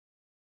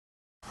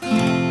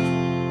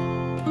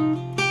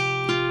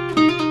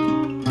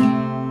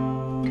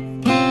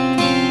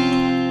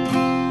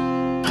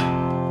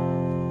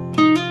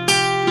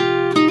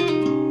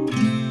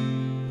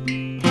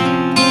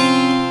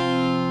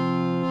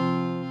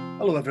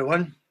Hello,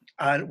 everyone,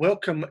 and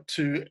welcome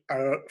to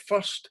our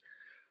first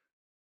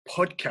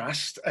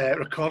podcast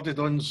recorded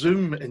on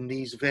Zoom in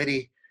these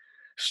very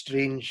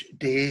strange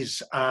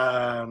days.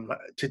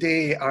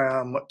 Today, I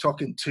am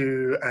talking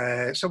to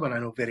someone I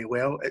know very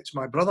well. It's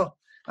my brother,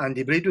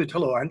 Andy Braidwood.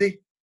 Hello, Andy.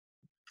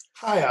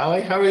 Hi,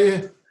 Ali. How are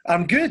you?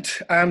 I'm good.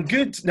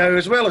 Now,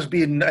 as well as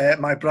being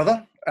my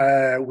brother,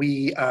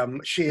 we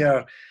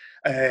share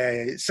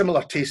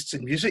similar tastes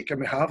in music,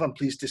 and we have, I'm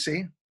pleased to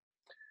say.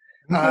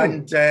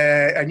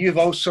 And you've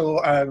also,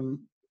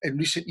 in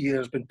recent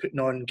years, been putting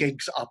on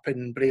gigs up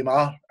in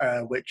Braemar,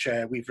 which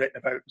we've written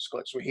about in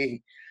Scots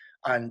Way,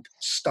 and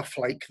stuff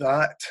like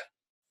that.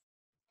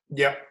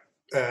 Yep,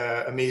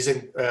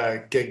 amazing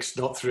gigs.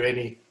 Not through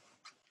any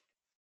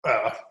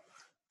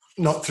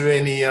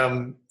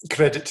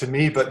credit to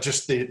me, but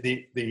just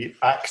the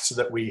acts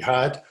that we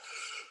had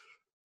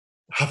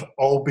have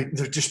all been.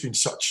 They've just been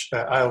such.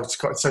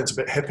 It sounds a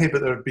bit hippie,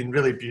 but there have been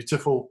really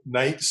beautiful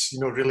nights. You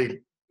know, really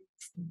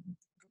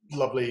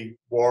lovely,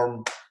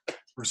 warm,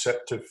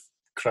 receptive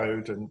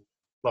crowd, and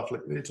lovely.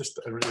 Just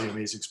a really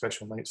amazing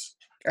special nights.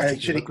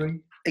 Should I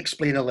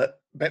explain a little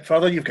bit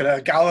further? You've got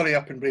a gallery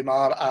up in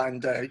Braemar,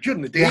 and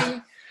during the day,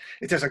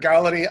 it is a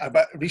gallery.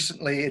 But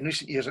recently, in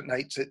recent years at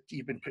nights,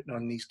 you've been putting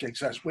on these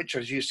gigs, which,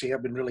 as you say,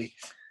 have been really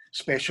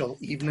special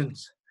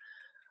evenings.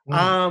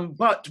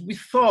 But we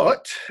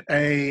thought,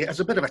 as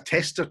a bit of a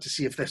tester to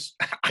see if this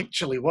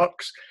actually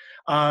works,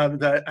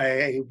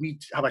 that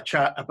we'd have a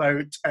chat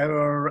about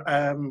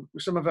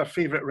some of our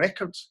favourite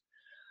records.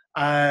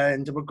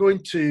 And we're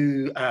going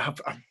to have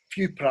a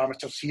few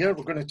parameters here.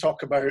 We're going to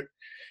talk about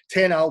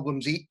 10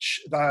 albums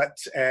each that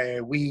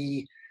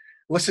we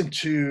listened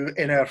to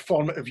in our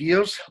formative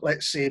years,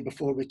 let's say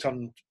before we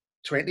turned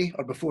 20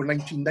 or before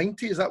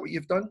 1990. Is that what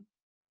you've done?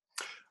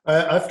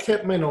 I've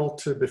kept mine all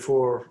to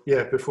before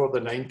the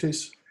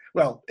 90s.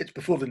 Well, it's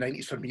before the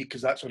 90s for me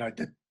because that's when I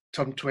did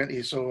turn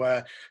 20.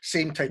 So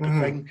same type of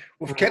thing.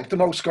 We've kept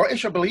them all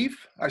Scottish, I believe.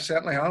 I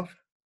certainly have.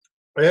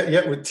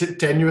 Yeah,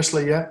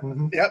 tenuously, yeah.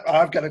 Yep,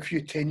 I've got a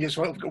few tenuous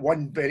ones. I've got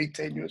one very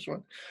tenuous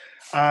one.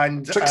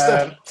 And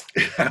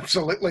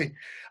absolutely.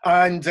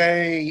 And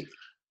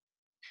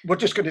we're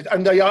just going to,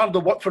 and they are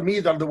for me,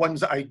 they're the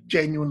ones that I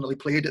genuinely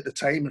played at the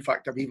time. In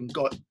fact, I've even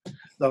got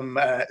them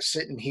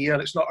sitting here.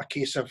 It's not a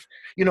case of,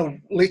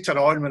 later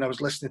on when I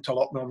was listening to a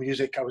lot more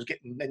music, I was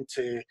getting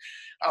into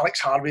Alex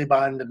Harvey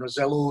Band and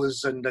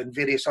Rosillos and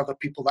various other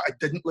people that I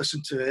didn't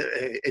listen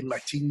to in my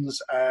teens.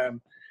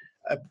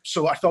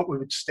 So I thought we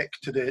would stick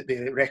to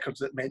the records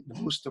that meant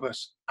the most to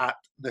us at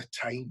the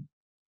time.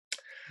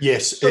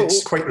 Yes, so,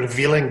 it's quite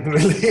revealing,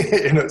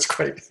 really.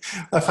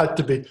 I've had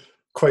to be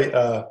quite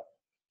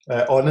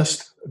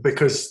honest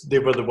because they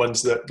were the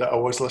ones that I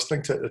was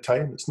listening to at the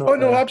time. It's not. Oh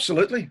no,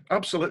 absolutely.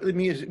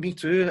 Me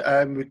too.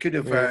 We could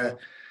have.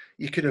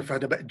 You could have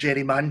had a bit of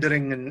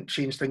gerrymandering and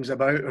changed things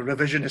about, or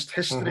revisionist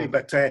history.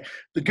 But the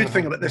good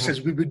thing about this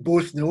is we would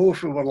both know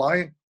if we were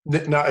lying.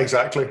 Not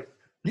exactly.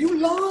 You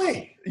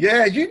lie.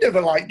 Yeah, you never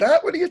like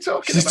that. What are you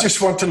talking about? You just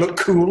want to look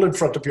cool in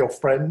front of your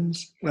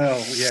friends. Well,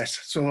 yes.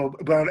 So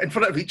we're in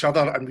front of each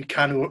other and we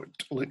cannot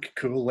look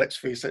cool, let's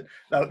face it.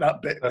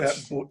 That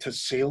boat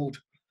has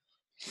sailed.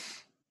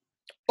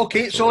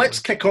 Okay, so let's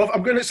kick off.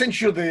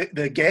 Since you're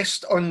the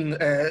guest on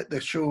the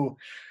show,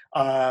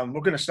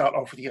 we're going to start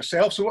off with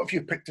yourself. So what have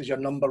you picked as your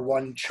number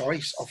one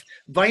choice of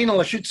vinyl?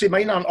 I should say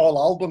mine aren't all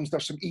albums.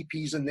 There's some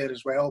EPs in there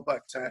as well.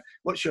 But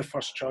what's your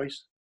first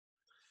choice?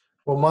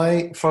 Well,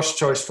 my first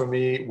choice for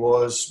me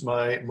was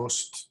my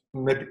most,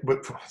 maybe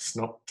it's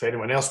not to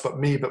anyone else but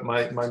me, but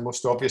my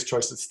most obvious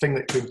choice. The thing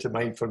that came to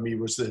mind for me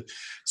was the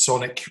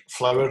Sonic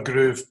Flower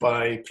Groove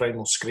by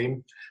Primal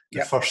Scream,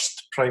 the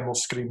first Primal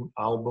Scream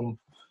album.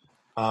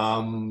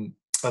 And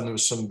there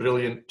was some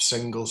brilliant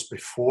singles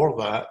before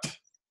that.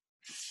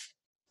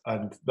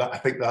 And I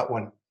think that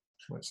one,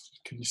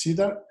 can you see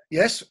that?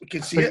 Yes, we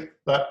can see it.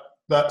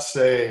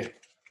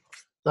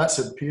 That's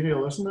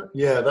Imperial, isn't it?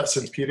 Yeah, that's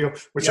Imperial,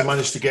 which I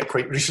managed to get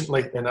quite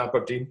recently in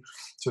Aberdeen.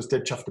 So I was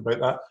dead chuffed about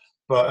that.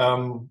 But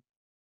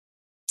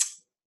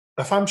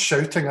if I'm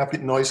shouting, I've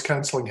got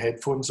noise-cancelling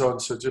headphones on,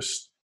 so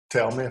just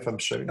tell me if I'm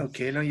shouting.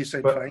 Okay, no, you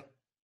sound fine.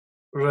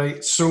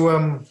 Right,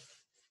 so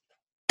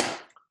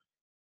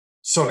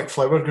Sonic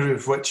Flower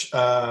Groove, which,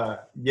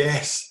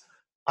 yes,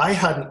 I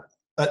hadn't,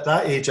 at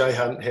that age, I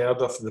hadn't heard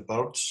of the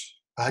Byrds.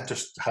 I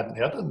just hadn't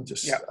heard them.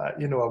 I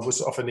was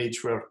of an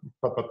age where...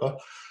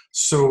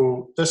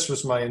 So this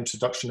was my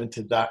introduction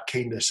into that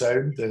kind of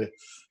sound, the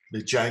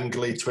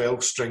jangly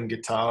 12-string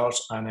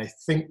guitars, and I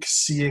think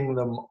seeing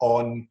them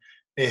on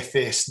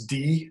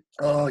FSD.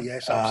 Oh,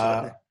 yes,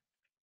 absolutely.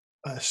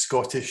 A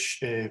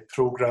Scottish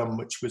programme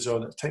which was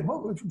on at the time.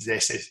 What does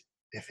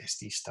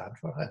FSD stand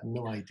for? I had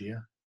no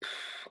idea.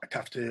 I'd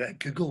have to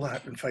Google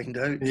that and find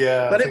out.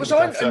 Yeah. But it was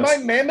on, in my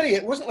memory,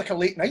 it wasn't like a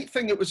late night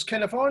thing. It was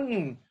kind of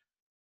on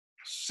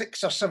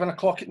 6 or 7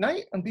 o'clock at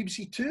night on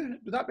BBC Two.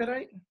 Would that be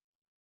right?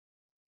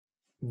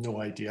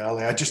 No idea,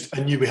 Ali. I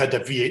knew we had a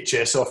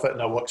VHS of it,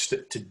 and I watched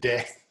it to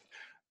death.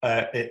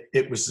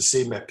 It was the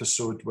same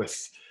episode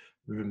with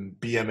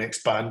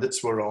BMX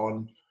Bandits were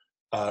on.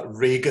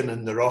 Reagan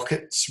and the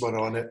Rockets were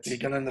on it.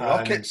 Reagan and the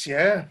Rockets,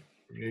 yeah.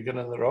 Reagan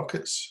and the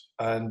Rockets,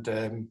 and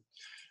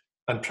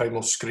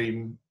Primal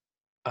Scream,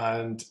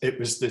 and it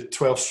was the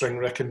 12-string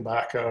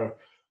Rickenbacker,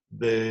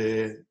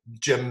 the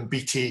Jim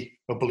Beattie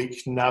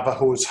oblique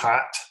Navajo's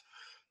hat,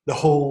 the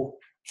whole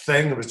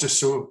thing. It was just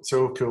so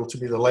cool to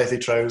me. The leathy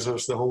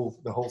trousers, the whole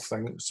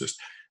thing. It was just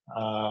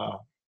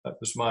it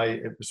was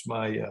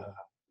my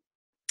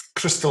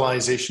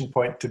crystallization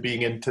point to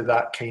being into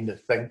that kind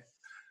of thing.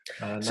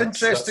 It's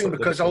interesting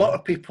because a lot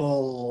of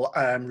people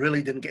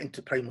really didn't get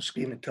into Primal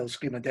Scream until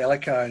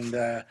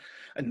Screamadelica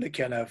and the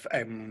kind of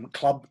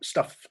club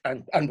stuff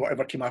and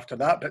whatever came after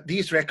that. But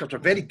these records are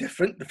very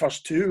different. The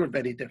first two were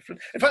very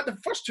different. In fact, the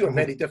first two are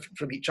very different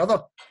from each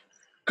other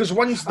because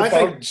one's the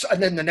Birds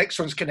and then the next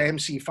one's kind of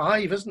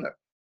MC5, isn't it?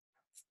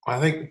 I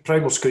think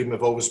Primal Scream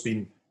have always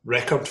been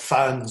record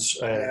fans,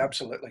 yeah,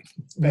 absolutely,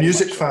 very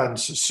music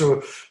fans.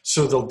 So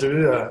they'll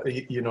do an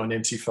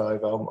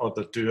MC5 album, or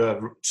they'll do a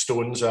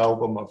Stones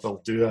album, or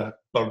they'll do a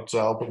Birds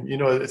album.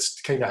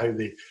 It's kind of how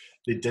they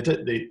did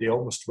it. They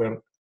almost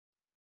weren't.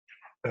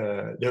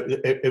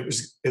 It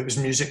was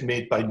music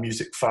made by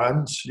music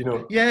fans.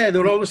 Yeah, they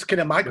were always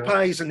kind of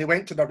magpies, and they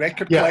went to the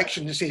record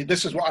collection to say,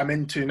 "This is what I'm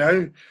into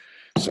now."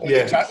 So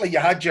exactly, you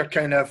had your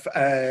kind of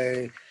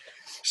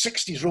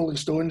 60s Rolling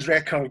Stones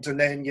records, and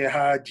then you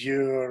had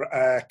your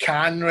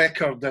Can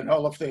record and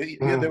all of the.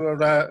 They were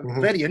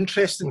very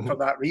interesting for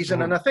that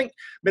reason, and I think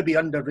maybe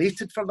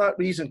underrated for that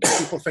reason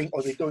because people think,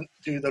 oh, they don't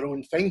do their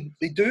own thing.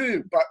 They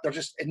do, but they're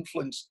just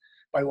influenced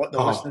by what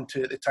they're listening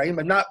to at the time.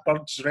 And that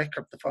Birds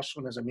record, the first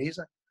one, is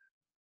amazing.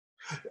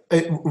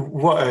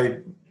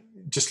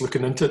 Just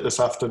looking into it this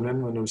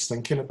afternoon when I was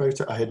thinking about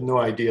it, I had no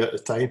idea at the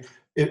time.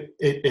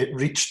 It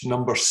reached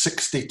number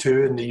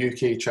 62 in the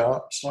UK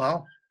charts.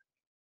 Wow.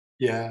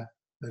 Yeah,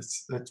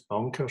 it's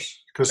bonkers.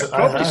 Because it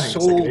probably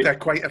sold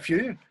quite a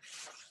few.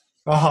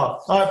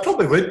 I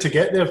probably would to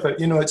get there, but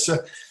it's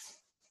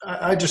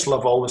I just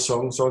love all the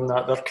songs on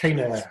that. They're kind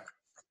of,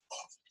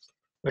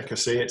 like I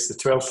say, it's the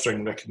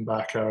 12-string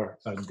Rickenbacker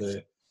and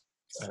the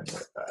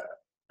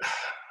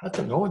I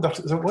don't know,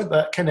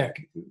 that kind of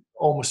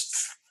almost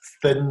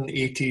thin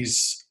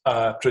 80s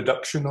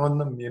production on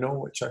them,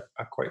 which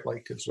I quite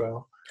like as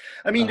well.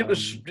 I mean, it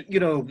was,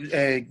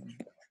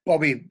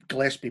 Bobby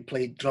Gillespie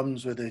played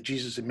drums with the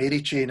Jesus and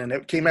Mary chain, and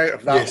it came out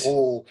of that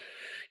whole,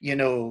 a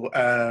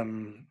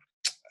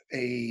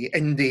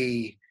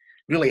indie,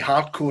 really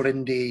hardcore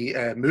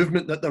indie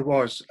movement that there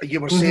was. You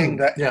were saying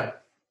that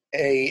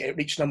it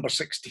reached number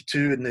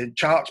 62 in the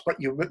charts, but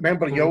you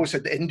remember you always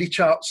had the indie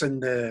charts in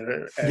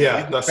the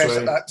that's press right,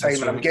 at that time,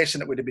 and right. I'm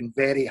guessing it would have been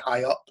very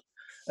high up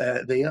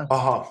there.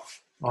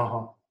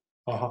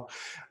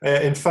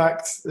 In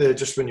fact,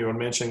 just when you were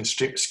mentioning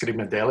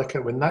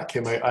Screamadelica, when that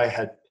came out, I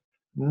had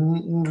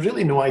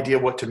really no idea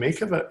what to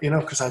make of it,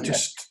 because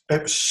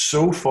it was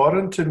so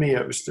foreign to me.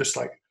 It was just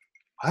like,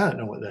 I don't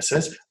know what this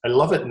is. I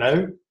love it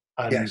now,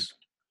 and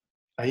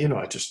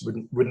I just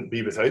wouldn't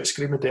be without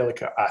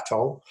Screamadelica at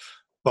all.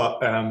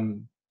 But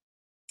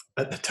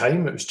at the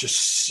time, it was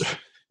just,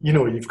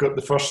 you've got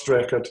the first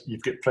record,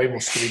 you've got Primal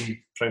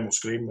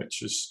Scream,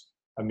 which is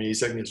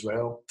amazing as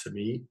well to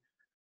me,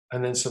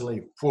 and then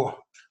suddenly, whoa,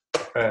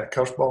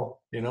 curveball,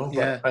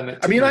 Yeah, I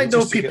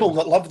know people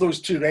that love those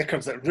two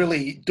records that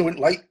really don't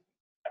like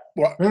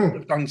what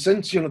they've done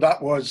since.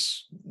 That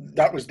was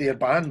their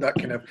band, that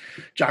kind of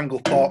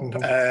jangle pop,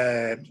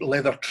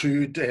 leather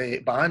trued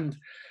band,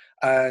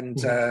 and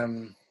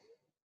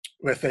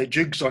with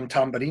Jugs on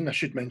tambourine. I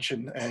should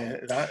mention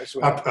that as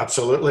well.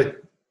 Absolutely.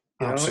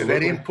 A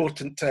very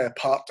important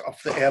part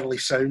of the early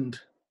sound.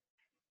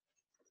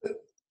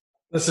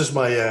 This is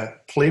my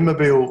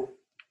Playmobil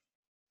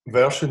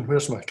version.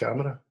 Where's my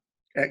camera?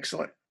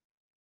 Excellent.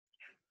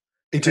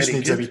 He just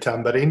needs a wee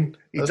tambourine.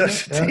 He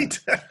does indeed.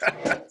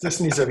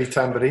 Just needs a wee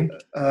tambourine.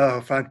 Oh,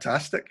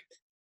 fantastic.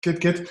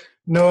 Good.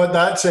 No,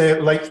 that's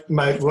like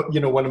my,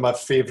 one of my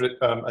favourite,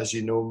 as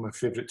you know, my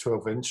favourite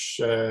 12-inch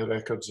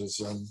records is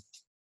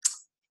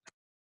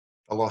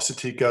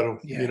Velocity Girl.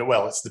 Yeah.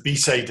 Well, it's the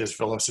B-side is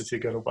Velocity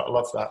Girl, but I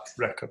love that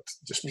record.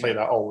 Just play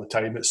that all the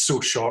time. It's so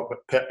short, but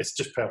it's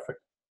just perfect.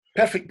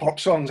 Perfect pop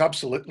songs,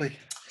 absolutely.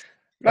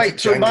 Right,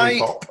 so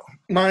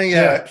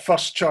my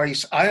first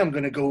choice, I am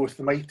going to go with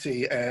the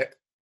mighty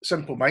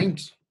Simple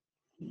Minds.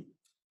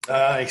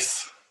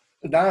 Nice.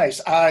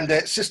 And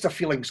Sister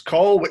Feelings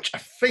Call, which I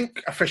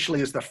think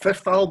officially is their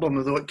fifth album,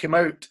 although it came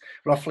out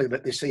roughly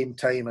about the same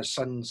time as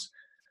Sons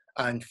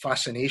and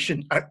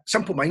Fascination.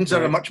 Simple Minds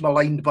are a much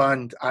maligned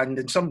band, and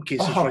in some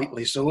cases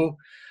rightly so.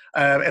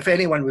 If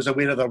anyone was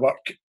aware of their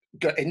work,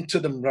 got into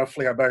them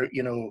roughly about,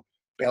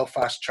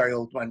 Belfast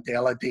Child,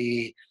 Mandela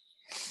Day,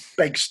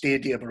 Big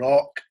Stadium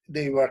Rock,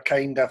 they were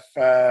kind of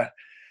the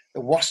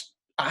worst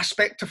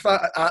aspect of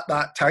that at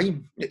that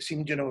time. It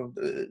seemed,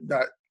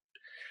 that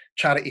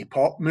charity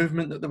pop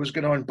movement that there was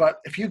going on. But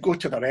if you go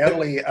to their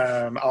early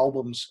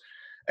albums,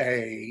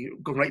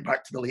 going right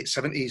back to the late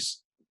 70s,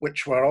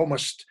 which were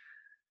almost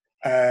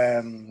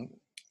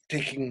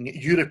taking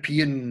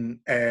European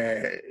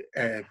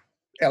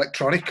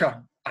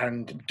electronica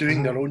and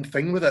doing their own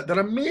thing with it. They're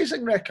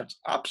amazing records,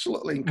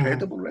 absolutely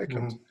incredible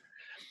records.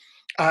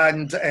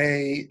 And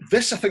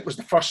this, I think, was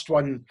the first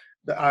one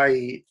that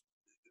I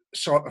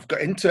sort of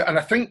got into. And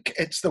I think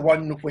it's the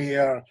one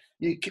where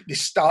they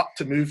start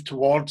to move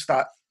towards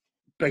that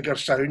bigger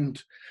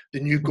sound, the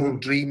New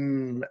Gold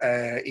Dream,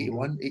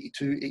 81,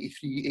 82,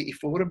 83,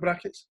 84 in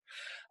brackets.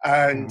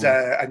 And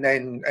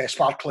then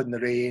Sparkle in the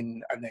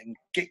Rain, and then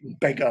getting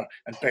bigger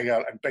and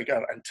bigger and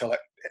bigger until it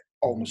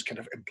almost kind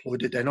of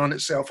imploded in on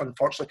itself,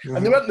 unfortunately.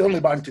 And they weren't the only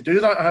band to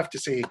do that, I have to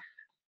say,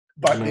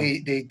 but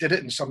they did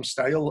it in some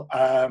style.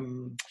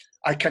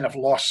 I kind of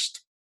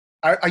lost.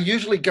 I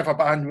usually give a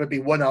band maybe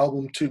one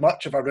album too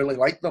much if I really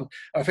like them.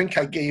 I think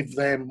I gave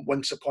them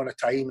Once Upon a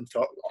Time and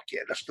thought, okay,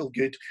 they're still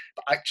good.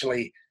 But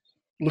actually,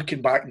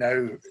 looking back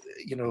now,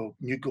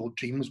 New Gold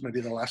Dream was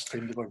maybe the last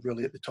time they were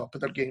really at the top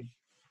of their game.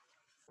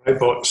 I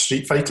bought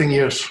Street Fighting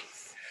Years.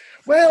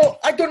 Well,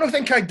 I don't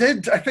think I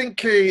did. I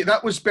think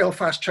that was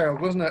Belfast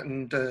Child, wasn't it?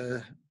 And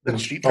the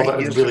Street Fighting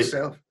Years really,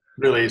 itself.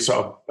 Really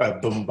sort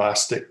of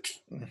bombastic.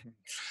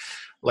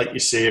 Like you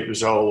say, it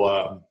was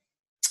all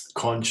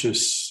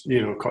conscious,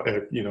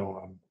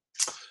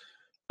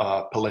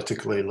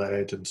 politically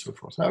led and so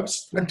forth. They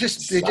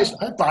just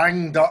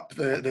banged up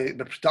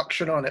the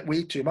production on it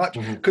way too much.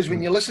 Because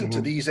when you listen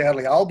to these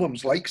early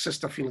albums like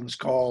Sister Feeling's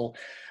Call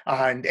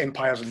and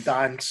Empires and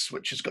Dance,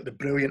 which has got the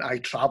brilliant I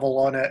Travel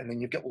on it, and then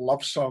you've got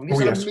Love Song.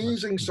 These are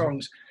amazing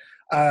songs,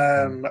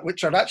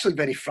 which are actually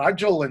very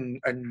fragile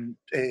and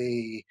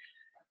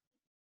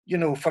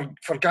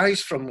for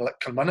guys from like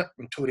Kilmarnock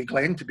and Tory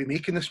Glen to be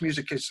making this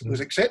music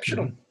was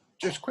exceptional.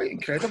 Just quite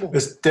incredible.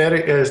 Is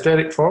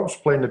Derek Forbes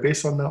playing the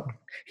bass on that one?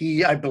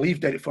 I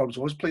believe Derek Forbes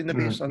was playing the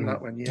bass on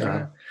that one,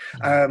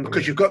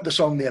 because you've got the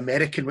song The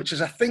American, which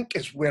I think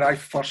is where I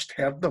first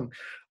heard them,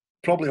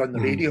 probably on the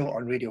radio,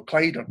 on Radio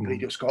Clyde or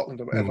Radio Scotland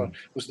or whatever,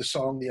 was the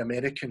song The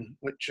American,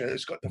 which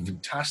has got the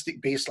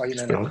fantastic bass line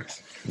in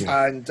it.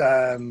 Yeah. And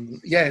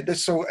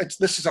this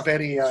is a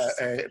very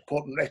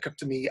important record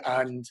to me,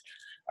 and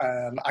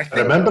I think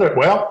I remember it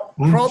well.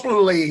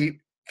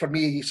 Probably for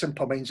me,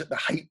 Simple Minds at the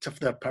height of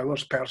their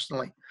powers.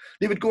 Personally,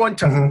 they would go on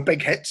to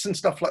big hits and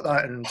stuff like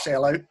that and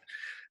sell out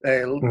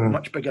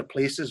much bigger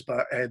places.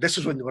 But this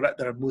is when they were at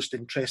their most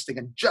interesting,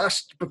 and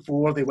just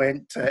before they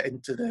went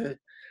into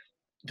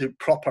the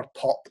proper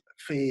pop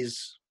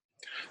phase.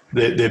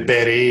 The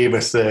beret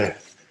with the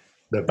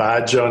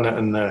badge on it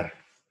and the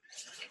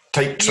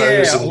tight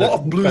trousers. Yeah, a lot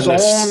of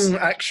blues-on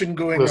action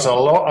going on. There's a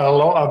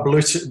lot of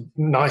blues,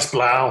 nice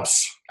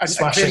blouse. And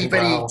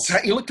very,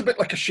 he looked a bit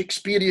like a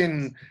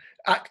Shakespearean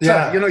actor.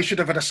 Yeah. He should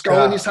have had a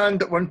skull in his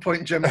hand at one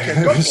point, Jim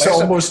Kerr.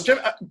 God bless him.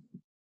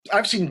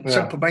 I've seen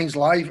Simple Minds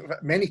live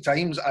many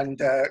times,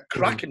 and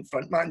cracking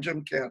frontman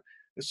Jim Kerr.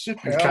 It's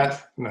superb.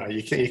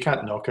 You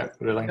can't knock it,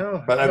 really.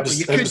 No, but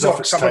you could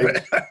knock some of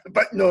it.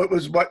 But no, it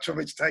was much of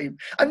its time.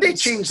 And they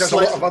changed as a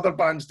lot of other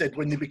bands did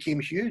when they became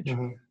huge.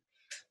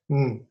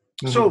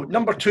 So,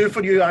 number 2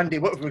 for you, Andy,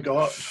 what have we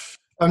got?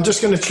 I'm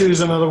just going to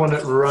choose another one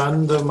at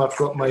random. I've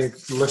got my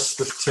list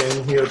of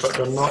 10 here, but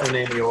they're not in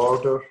any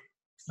order.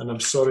 And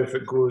I'm sorry if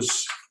it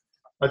goes...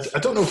 I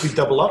don't know if we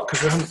double up,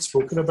 because we haven't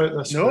spoken about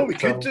this. No, we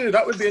could do.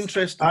 That would be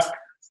interesting.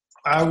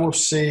 I will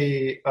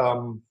say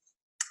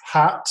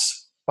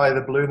Hats by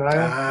the Blue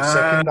Nile, the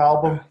second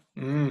album.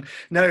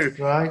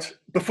 Now,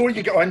 before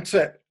you get onto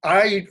it,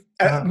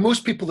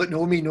 most people that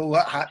know me know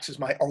that Hats is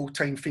my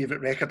all-time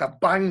favourite record. I've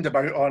banged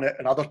about on it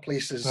in other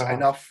places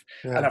enough,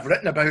 and I've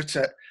written about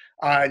it.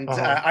 And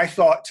I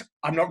thought,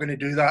 I'm not going to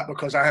do that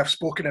because I have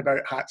spoken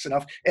about Hats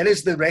enough. It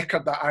is the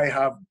record that I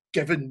have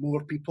given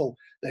more people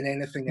than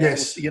anything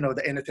else, than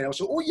anything else.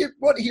 So, you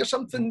want to hear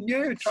something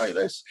new? Try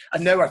this.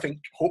 And now I think,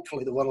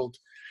 hopefully, the world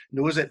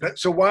knows it. But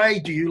so why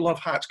do you love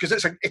Hats?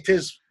 Because it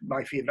is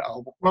my favourite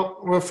album.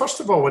 Well, first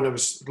of all, when I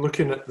was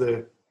looking at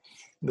the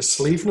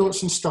sleeve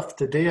notes and stuff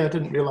today, I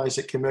didn't realise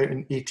it came out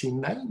in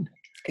 89.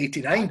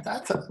 89.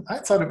 I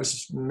thought it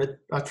was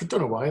I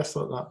don't know why I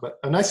thought that,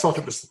 and I thought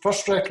it was the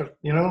first record.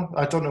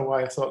 I don't know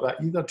why I thought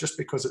that either. Just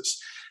because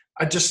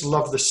I just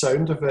love the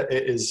sound of it.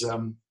 It is.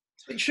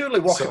 Surely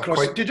Walk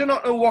Across. Did you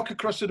not know Walk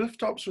Across the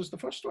Rooftops was the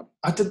first one?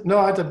 I didn't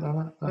know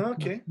that.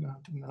 Okay. No,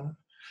 I didn't know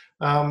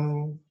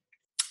that.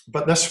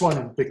 But this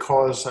one,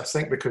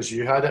 because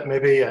you had it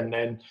maybe, and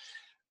then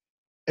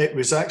it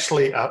was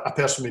actually a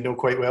person we know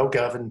quite well,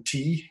 Gavin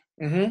T.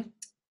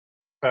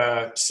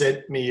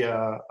 Sent me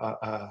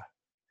a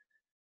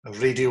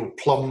Radio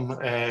Plum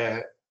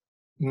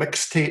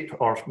mixtape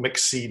or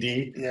mix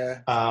CD.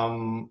 Yeah.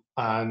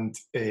 And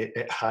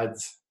it had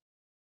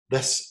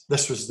this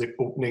was the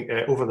opening.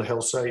 Over the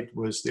Hillside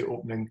was the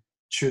opening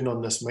tune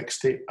on this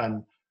mixtape,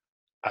 and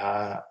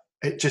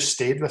it just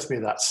stayed with me.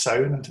 That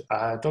sound.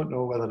 I don't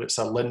know whether it's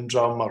a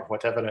Lindrum or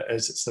whatever it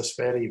is. It's this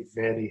very,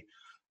 very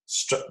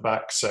stripped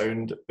back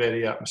sound,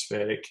 very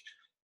atmospheric.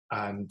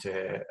 and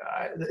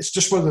it's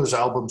just one of those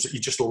albums that you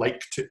just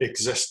like to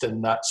exist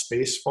in that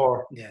space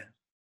for. Yeah.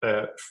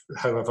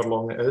 However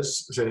long it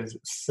is,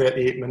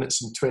 38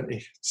 minutes and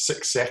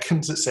 26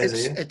 seconds. It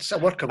says here. It's a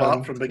work of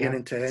art from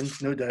beginning to end,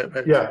 no doubt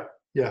about it.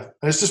 Yeah.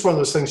 And it's just one of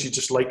those things you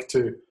just like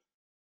to.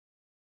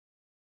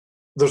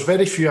 There's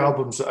very few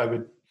albums that I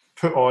would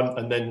put on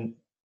and then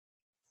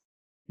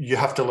you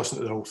have to listen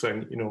to the whole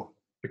thing. You know,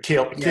 the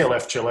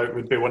KLF Chill Out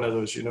would be one of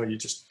those. You know, you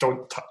just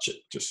don't touch it,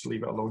 just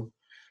leave it alone.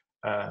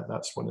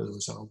 That's one of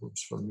those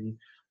albums for me.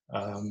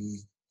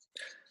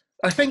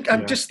 I think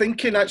I'm just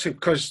thinking actually,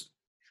 because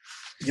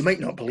you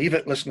might not believe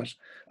it, listeners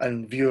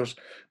and viewers,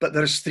 but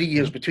there's 3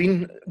 years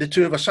between the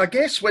two of us. So I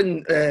guess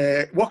when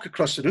Walk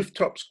Across the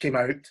Rooftops came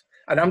out,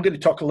 and I'm going to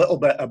talk a little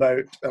bit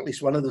about at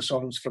least one of the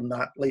songs from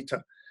that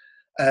later,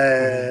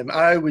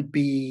 I would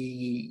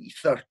be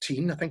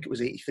 13, I think it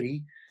was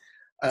 83.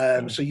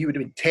 So you would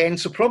have been 10,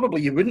 so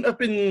probably you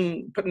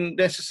wouldn't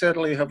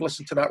necessarily have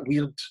listened to that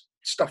weird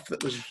stuff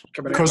that was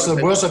coming out. Because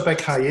there was a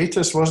big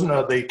hiatus, wasn't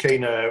there? They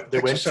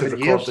went to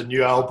record the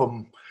new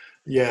album,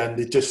 and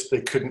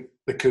they couldn't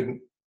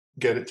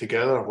get it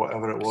together, or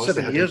whatever it was.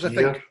 7 years, I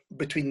think,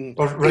 between.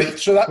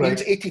 So that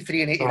means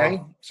 83 and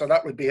 89. So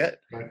that would be it.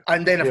 Right.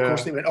 And then, of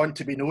course, they went on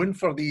to be known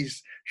for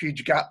these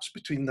huge gaps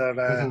between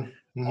their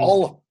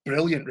all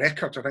brilliant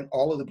records. I think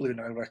all of the Blue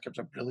Nile records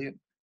are brilliant.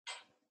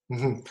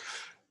 And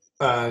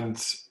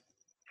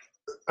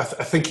I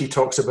think he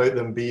talks about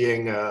them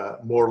being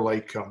more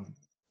like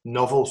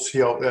novels.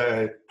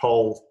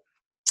 Paul,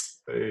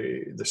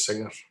 the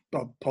singer.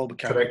 Paul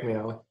Buchanan. Correct me,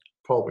 Ali.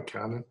 Paul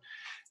Buchanan.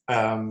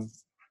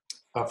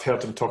 I've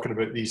heard him talking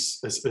about these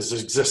as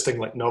existing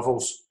like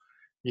novels,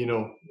 you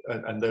know,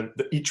 and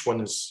each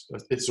one is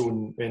its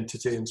own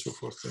entity and so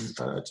forth. And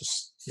I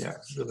just,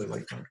 really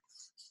like that.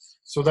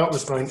 So that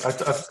was mine.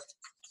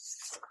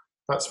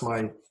 That's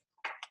my.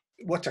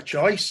 What a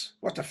choice!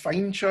 What a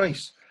fine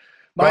choice.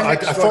 Well, I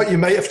thought you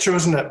might have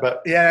chosen it,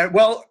 but yeah.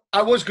 Well,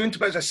 I was going to,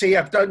 but as I say,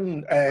 I've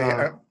done.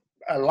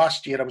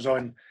 Last year, I was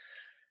on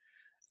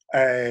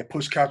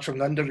Postcards from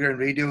the Underground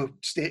Radio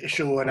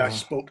show, and I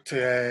spoke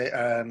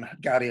to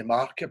Gary and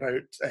Mark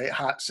about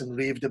hats and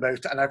raved about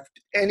it. And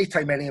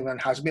anytime anyone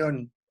has me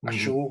on a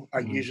show, I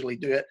usually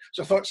do it.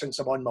 So I thought since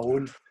I'm on my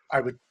own, I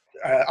would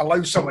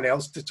allow someone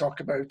else to talk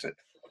about it.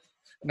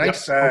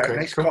 Nice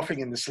cool. Coughing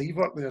in the sleeve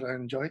up there. I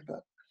enjoyed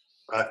that.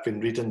 I've been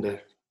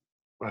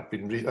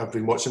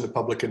watching the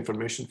public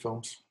information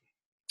films.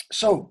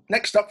 So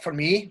next up for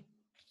me,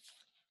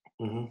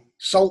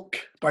 Sulk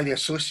by the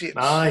Associates.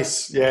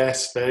 Nice,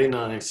 yes, very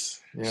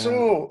nice. Yeah.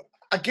 So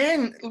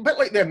again, a bit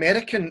like the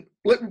American.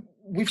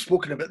 We've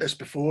spoken about this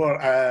before.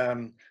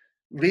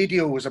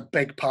 Radio was a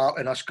big part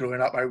in us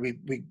growing up. How we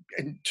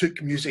took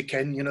music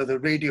in. You know, the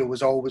radio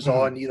was always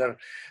on. Either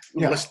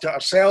we listened to it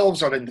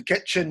ourselves or in the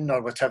kitchen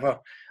or whatever.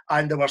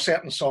 And there were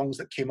certain songs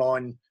that came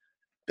on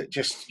that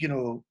just, you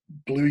know,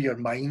 blew your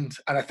mind.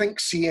 And I think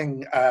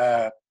seeing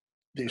the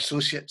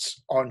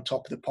Associates on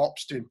Top of the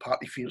Pops doing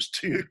Party Fears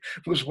 2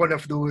 was one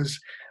of those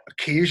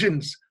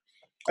occasions.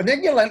 And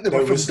then you learnt they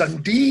were from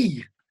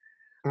Dundee.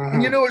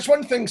 And, you know, it's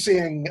one thing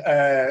saying,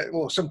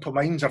 Simple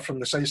Minds are from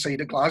the south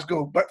side of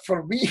Glasgow, but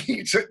for me,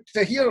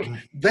 to hear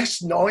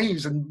this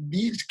noise and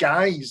these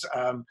guys,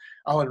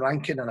 Alan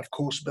Rankin and, of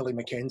course, Billy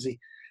Mackenzie,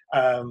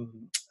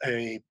 playing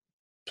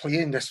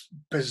this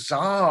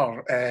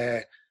bizarre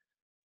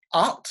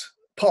art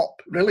pop,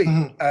 really,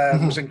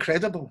 was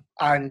incredible.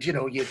 And, you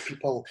know, you had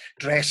people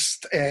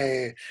dressed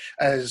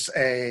as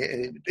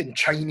in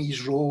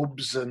Chinese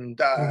robes and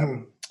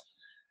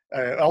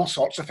all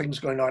sorts of things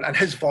going on. And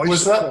his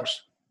voice, of course.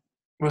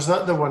 Was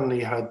that the one he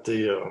had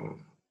they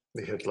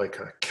had like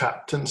a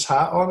captain's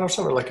hat on or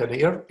something, like an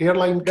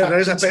airline captain's hat? There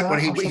is a bit where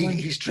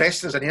he's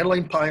dressed as an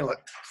airline pilot.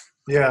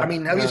 Yeah. I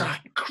mean, he's an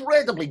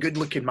incredibly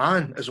good-looking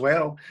man as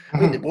well.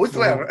 I mean, they both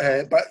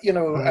were. But, you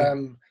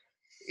know,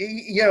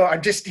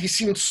 he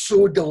seemed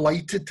so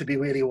delighted to be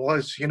where he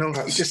was, you know.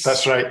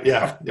 That's right,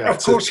 yeah.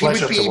 Of course, he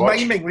would be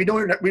miming. We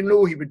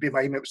know he would be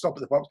miming at Top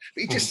of the Pops,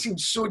 but he just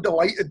seemed so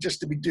delighted just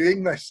to be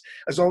doing this.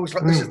 As always,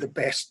 like, this is the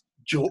best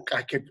joke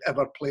I could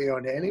ever play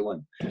on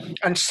anyone.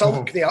 And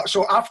Sulk,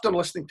 so after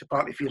listening to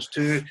Party Fears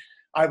 2,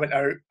 I went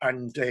out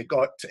and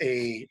got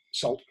a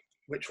Sulk,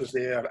 which was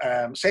their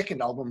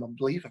second album, I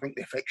believe. I think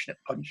The Affectionate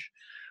Punch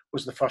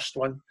was the first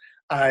one.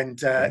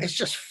 And it's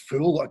just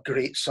full of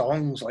great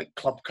songs like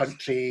Club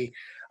Country.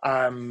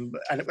 And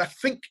I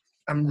think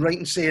I'm right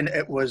in saying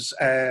it was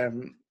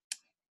the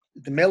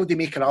Melody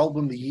Maker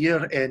album of the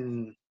year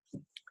in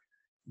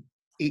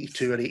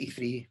 82 or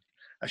 83.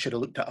 I should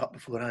have looked that up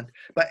beforehand.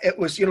 But it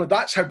was, you know,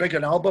 that's how big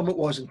an album it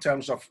was in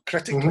terms of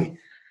critically.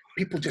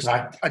 People just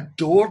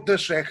adored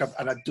this record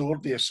and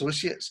adored the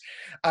Associates.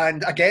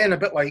 And again, a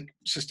bit like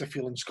Sister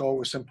Feeling Skull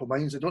with Simple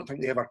Minds, I don't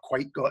think they ever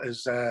quite got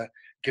as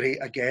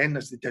great again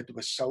as they did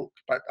with Sulk,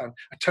 but a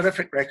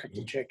terrific record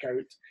to check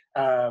out.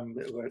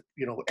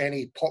 You know,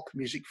 any pop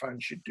music fan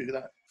should do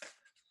that.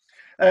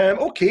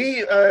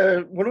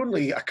 We're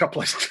only a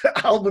couple of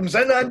albums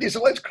in, Andy,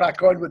 so let's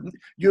crack on with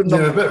your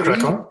number 3.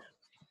 Crack on.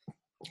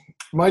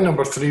 My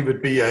number 3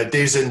 would be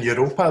Days in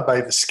Europa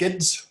by the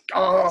Skids.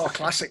 Oh,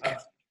 classic.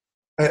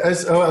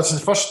 It's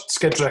the first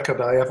Skids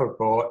record I ever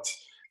bought,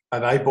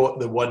 and I bought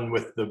the one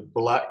with the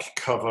black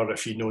cover,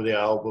 if you know the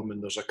album,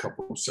 and there's a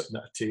couple sitting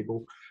at a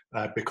table,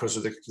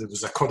 because there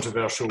was a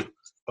controversial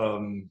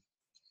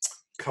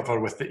cover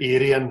with the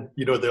Aryan,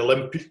 the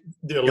Olympic.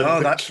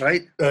 Oh, that's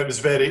right. It was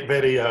very,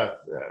 very, like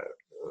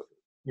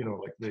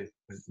the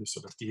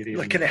sort of Aryan,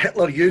 like in a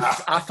Hitler Youth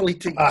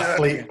athlete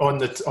on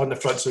the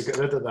front. So get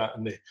rid of that.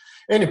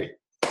 Anyway,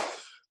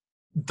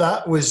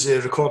 that was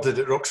recorded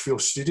at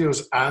Rockfield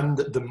Studios and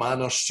the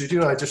Manor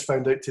Studio. I just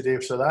found out today.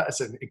 So that is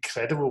an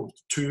incredible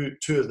two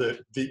of the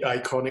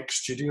iconic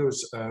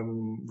studios,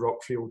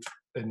 Rockfield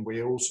in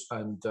Wales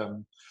and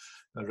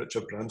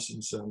Richard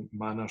Branson's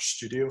Manor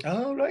Studio.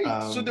 Oh,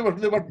 right. So they were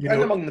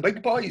in among the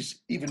big boys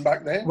even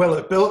back then.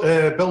 Well,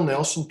 Bill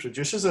Nelson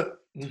produces it.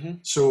 Mm-hmm.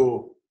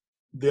 So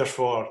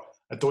therefore,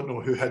 I don't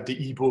know who had the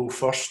EBO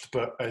first,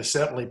 but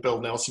certainly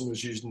Bill Nelson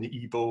was using the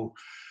EBO,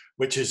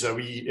 which is a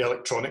wee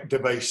electronic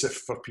device.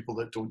 If for people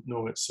that don't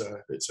know, it's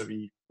a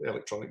wee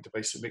electronic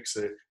device that makes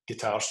the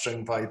guitar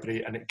string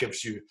vibrate, and it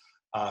gives you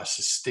a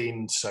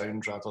sustained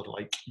sound, rather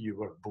like you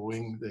were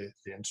bowing the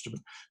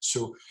instrument.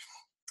 So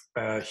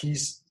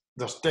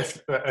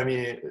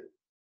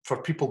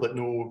for people that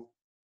know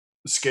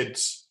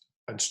Skids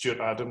and Stuart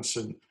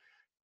Adamson,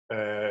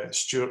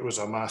 Stuart was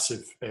a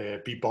massive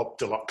Bebop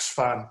Deluxe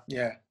fan.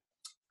 Yeah.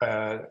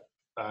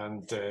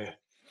 And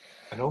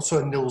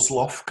also a Nils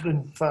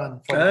Lofgren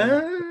fan.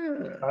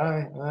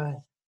 Aye.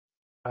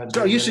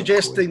 So are you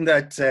suggesting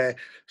that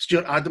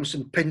Stuart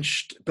Adamson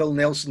pinched Bill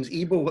Nelson's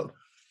EBO?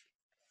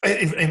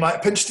 He might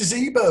have pinched his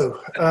EBO.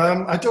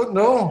 I don't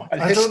know.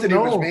 I don't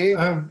know. Was made.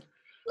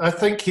 I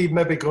think he'd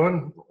maybe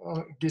gone,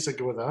 geez, I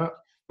go with that.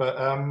 But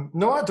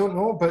no, I don't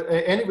know. But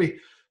anyway,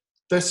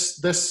 this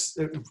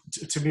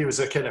to me was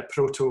a kind of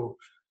proto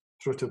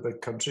Big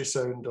Country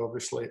sound,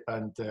 obviously,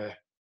 and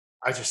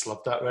I just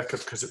loved that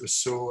record because it was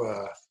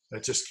so.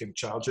 It just came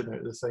charging out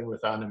of the thing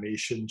with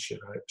animation,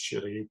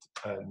 charade,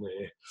 and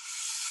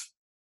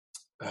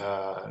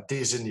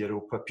Days in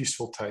Europa,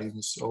 Peaceful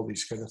Times, all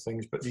these kind of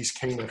things. But these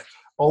kind of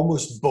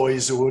almost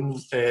boys'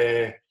 own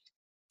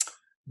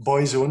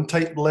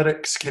type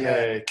lyrics, kind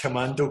of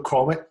commando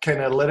comic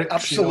kind of lyrics.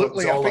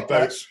 Absolutely, I think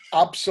that's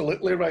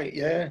absolutely right.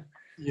 Yeah.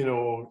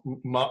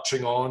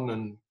 Marching on,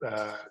 and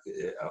I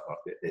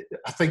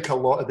think a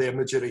lot of the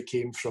imagery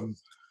came from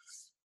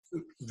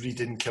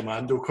reading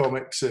commando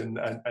comics and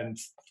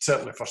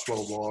certainly First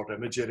World War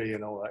imagery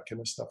and all that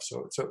kind of stuff.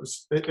 So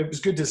it was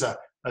good as a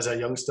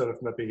youngster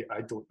of maybe,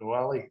 I don't know,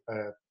 Ali,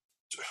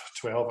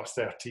 12 or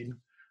 13.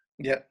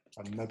 Yeah.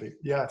 And maybe,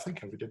 I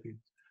think I would have been.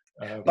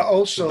 But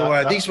also,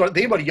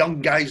 they were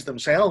young guys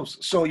themselves.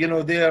 So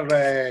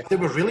they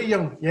were really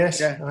young. Yes.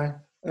 Yeah.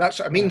 That's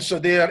what I mean. So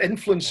their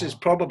influences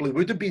probably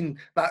would have been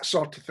that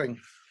sort of thing.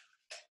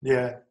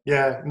 Yeah.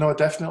 No,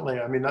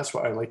 definitely. I mean, that's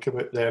what I like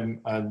about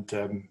them, and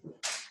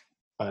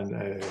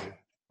I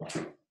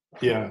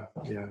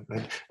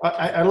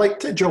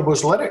liked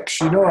Jobbo's lyrics.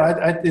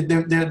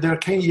 They're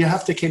kind. You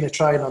have to kind of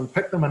try and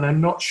unpick them, and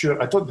I'm not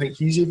sure. I don't think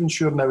he's even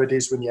sure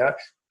nowadays.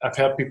 I've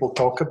heard people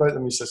talk about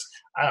them. He says,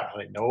 I don't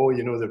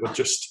really know. They were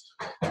just,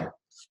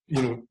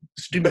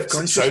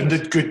 it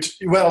sounded good.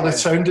 Well, they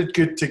sounded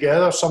good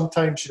together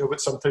sometimes,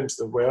 but sometimes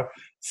there were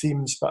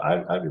themes. But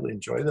I really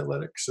enjoy the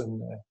lyrics,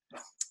 and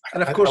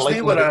of course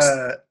they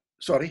were.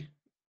 Sorry.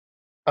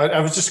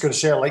 I was just going to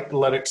say, I like the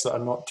lyrics that are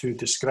not too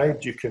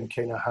described. You can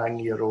kind of hang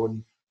your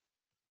own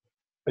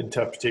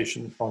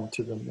interpretation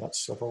onto them.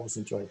 I've always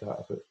enjoyed that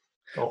about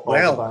all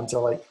the bands I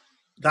like.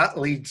 That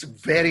leads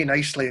very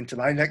nicely into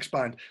my next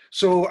band.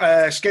 So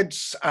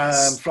Skids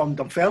from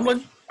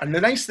Dunfermline. And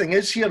the nice thing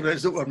is here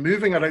is that we're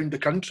moving around the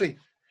country.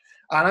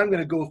 And I'm going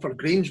to go for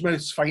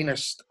Grangemouth's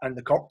Finest and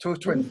the Cocteau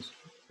Twins.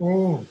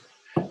 Oh.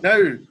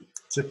 Now,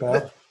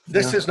 superb.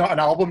 This is not an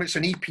album, it's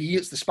an EP.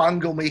 It's the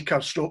Spangle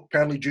Maker /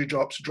 Pearly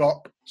Dewdrops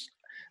Drop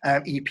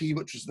EP,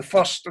 which was the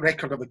first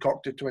record of the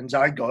Cocteau Twins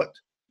I got.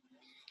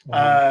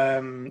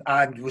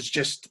 And was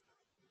just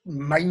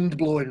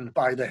mind-blown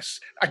by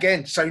this.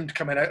 Again, sound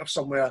coming out of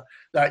somewhere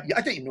that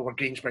I didn't even know where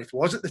Grangemouth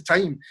was at the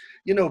time,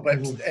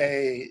 but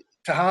to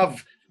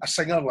have a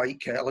singer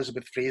like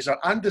Elizabeth Fraser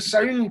and the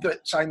sound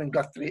that Robin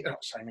Guthrie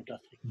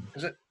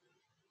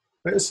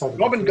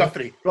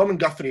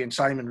and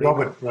Simon Raymer.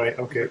 Robin, right,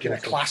 okay. Kind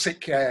of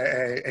classic,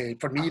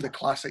 for me, the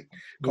classic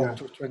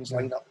Cocteau Twins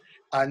lineup.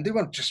 And they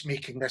were just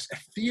making this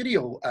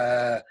ethereal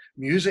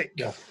music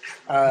that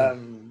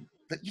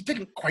you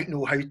didn't quite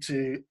know how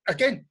to,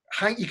 again,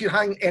 you could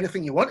hang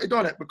anything you wanted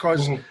on it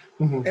because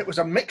it was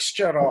a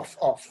mixture of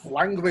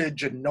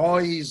language and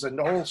noise and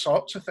all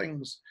sorts of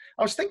things.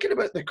 I was thinking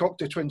about the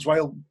Cocteau Twins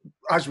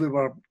as we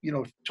were,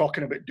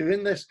 talking about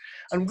doing this,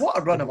 and what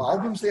a run of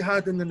albums they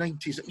had in the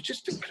 90s. It was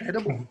just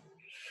incredible.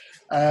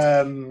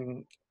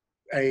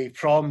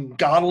 From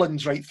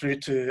Garland's right through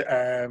to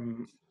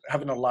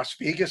Heaven or Las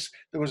Vegas,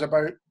 there was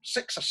about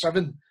 6 or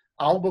 7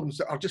 albums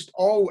that are just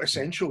all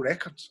essential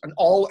records, and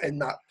all in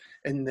the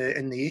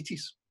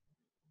 80s.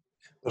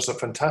 There's a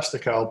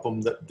fantastic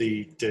album that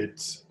they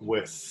did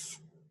with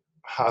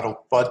Harold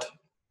Budd.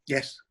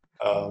 Yes.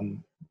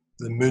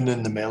 The Moon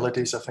and the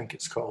Melodies, I think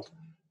it's called.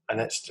 And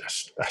it's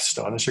just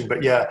astonishing.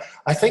 But yeah,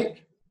 I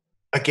think,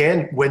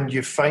 again, when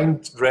you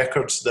find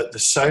records that the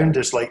sound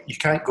is like, you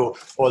can't go,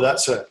 oh,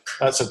 that's a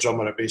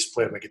drummer, a bass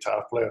player, and a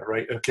guitar player,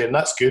 right? Okay, and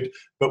that's good.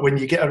 But when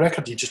you get a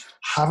record, you just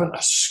haven't a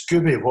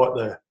Scooby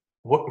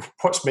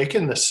what's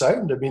making this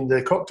sound. I mean,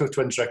 the Cocteau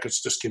Twins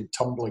records just came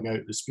tumbling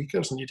out the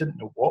speakers, and you didn't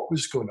know what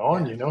was going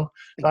on. You know,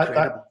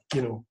 that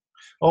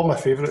all my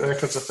favourite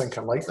records, I think,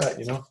 are like that.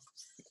 You know.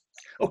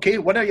 Okay,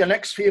 one of your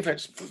next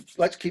favourites.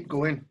 Let's keep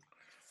going.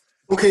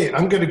 Okay,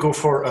 I'm going to go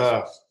for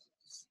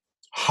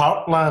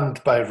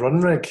Heartland by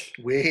Runrig.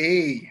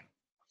 Way.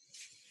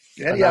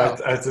 There you are.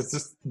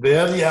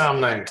 There you are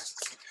now.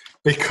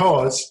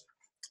 Because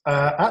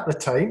at the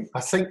time, I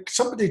think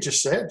somebody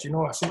just said,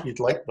 I think you'd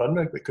like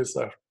Runrig because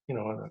they're,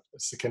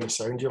 it's the kind of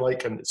sound you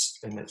like, and it's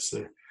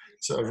the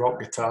sort of rock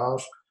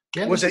guitars.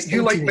 Again, was it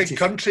you like Big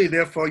Country,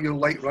 therefore you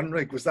like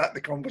Runrig? Was that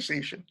the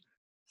conversation?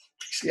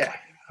 Yeah.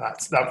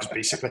 That was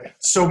basically.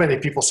 So many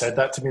people said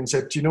that to me and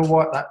said, do you know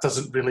what? That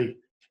doesn't really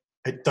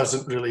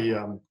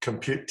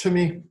compute to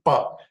me.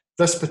 But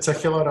this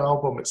particular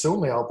album, it's the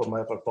only album I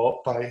ever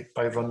bought by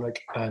Runrig,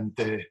 and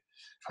in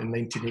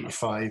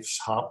 1985's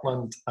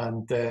Heartland,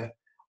 and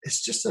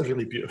it's just a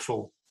really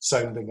beautiful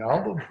sounding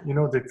album.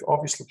 They've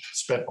obviously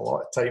spent a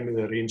lot of time with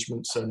the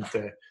arrangements and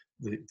the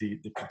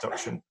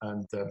production,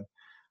 and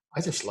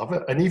I just love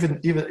it. And even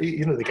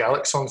the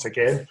Gaelic songs,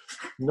 again,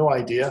 no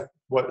idea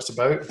what it's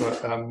about,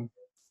 but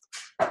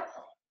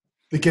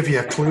they give you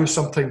a clue.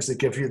 Sometimes they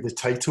give you the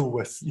title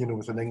with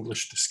an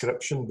English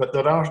description. But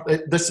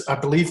I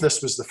believe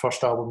this was the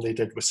first album they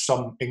did with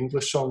some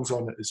English songs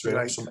on it as well,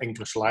 right. Some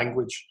English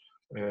language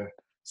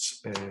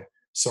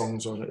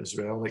songs on it as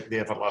well, like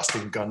The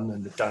Everlasting Gun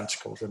and The Dance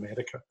Called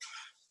America.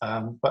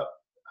 And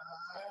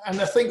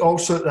I think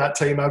also at that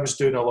time I was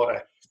doing a lot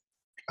of,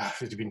 it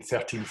would have been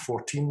 13,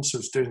 14, so I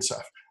was doing sort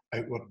of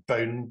outward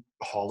bound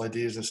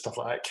holidays and stuff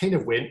like that. It kind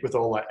of went with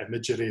all that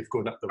imagery of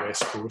going up the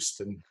West Coast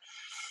and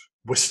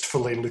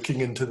wistfully looking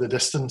into the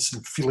distance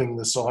and feeling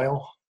the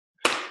soil.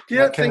 Do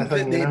you think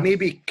that they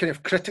maybe kind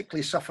of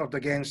critically suffered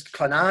against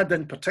Clannad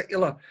in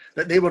particular,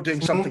 that they were doing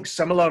something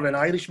similar in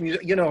Irish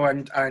music,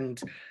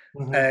 and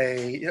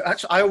I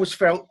always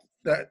felt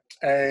that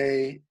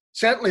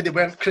certainly they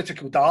weren't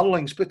critical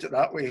darlings, put it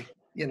that way.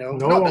 Not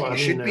that you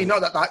should be,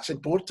 not that that's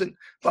important,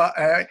 but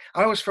I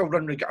always felt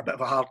Runrig got a bit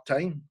of a hard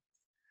time.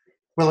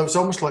 Well, it was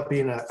almost like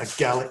being a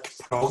Gaelic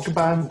prog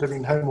band. I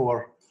mean, how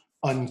more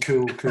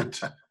uncool could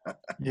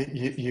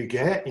you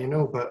get,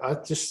 but I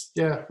just,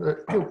 it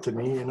appealed to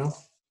me,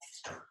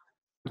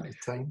 at the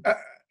time.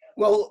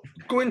 Well,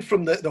 going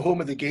from the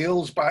home of the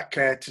Gaels back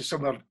to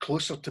somewhere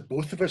closer to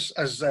both of us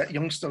as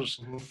youngsters,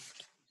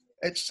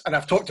 and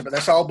I've talked about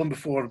this album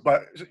before,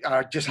 but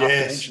I just have to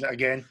mention it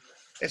again.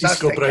 It's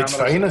East Kilbride's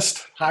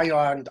Finest.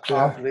 Highland,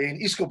 Hard Rain,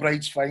 East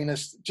Kilbride's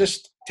Finest,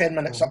 just 10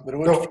 minutes up the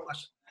road from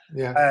us.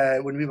 Yeah.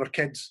 When we were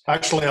kids.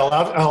 Actually, I'll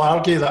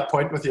argue that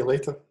point with you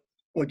later.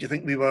 What do you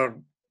think we were?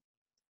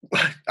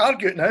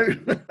 Argue it now.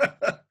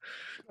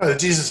 The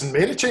Jesus and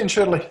Mary chain,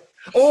 surely.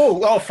 Oh,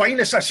 well,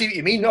 Finest, I see what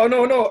you mean.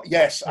 No.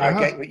 Yes, I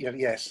get what you're,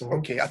 yes.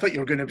 Okay, I thought you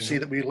were going to say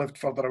that we lived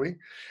further away.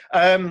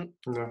 No.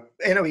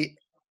 Anyway,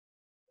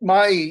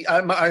 I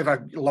have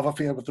a love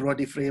affair with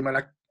Roddy Frame, and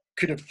I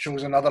could have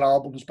chosen other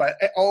albums, but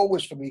it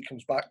always, for me,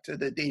 comes back to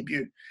the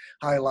debut,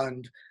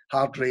 Highland,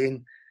 Hard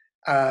Rain.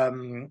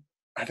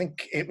 I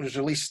think it was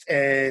released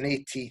in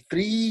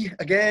 83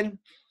 again.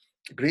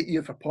 A great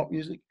year for pop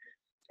music.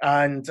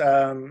 And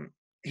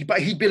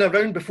he'd been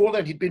around before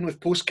then. He'd been with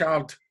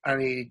Postcard,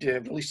 and he'd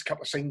released a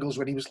couple of singles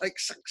when he was like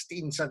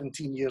 16,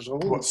 17 years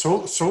old. What,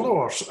 solo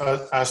or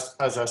as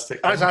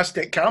Aztec Camera? As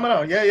Aztec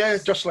Camera, yeah.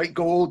 Just Like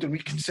Gold, and We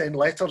Can Send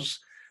Letters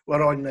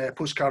were on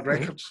Postcard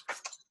Records.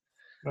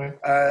 Right.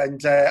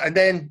 And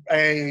then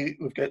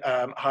we've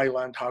got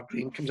Highland, Hard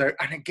Rain comes out.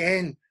 And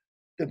again,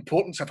 the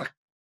importance of a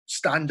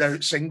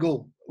standout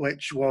single,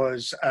 which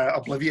was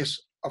Oblivious,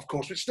 of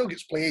course, which still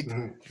gets played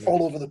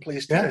all over the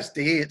place to this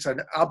day. It's an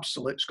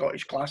absolute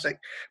Scottish classic.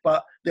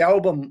 But the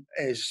album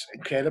is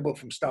incredible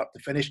from start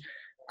to finish.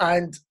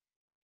 And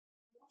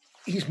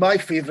he's my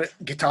favourite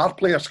guitar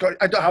player.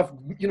 I don't have,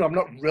 I'm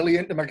not really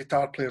into my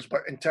guitar players,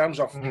 but in terms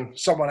of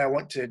someone I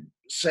want to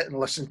sit and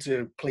listen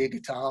to play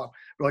guitar,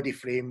 Roddy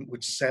Frame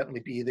would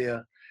certainly be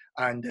there.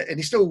 And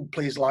he still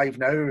plays live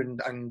now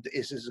and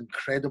is as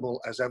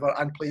incredible as ever,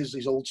 and plays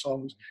these old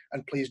songs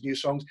and plays new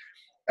songs.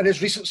 And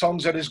his recent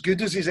songs are as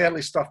good as his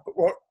early stuff,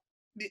 but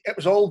it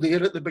was all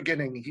there at the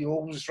beginning. He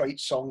always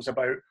writes songs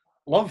about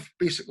love,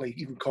 basically,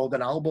 even called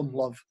an album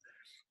Love.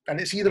 And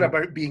it's either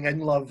about being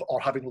in love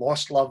or having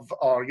lost love,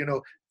 or,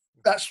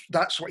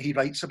 that's what he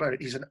writes about.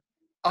 He's an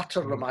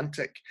utter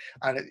romantic,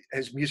 and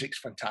his music's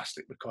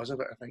fantastic because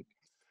of it, I think.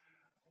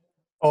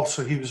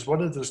 Also, he was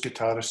one of those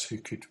guitarists who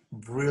could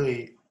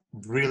really,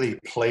 really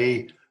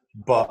play,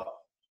 but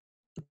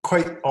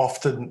quite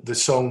often the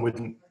song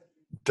wouldn't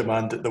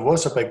demand it. There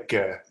was a big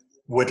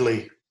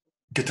Woodley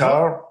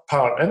guitar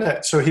part in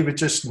it, so he would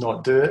just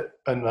not do it,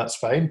 and that's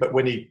fine. But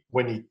when he,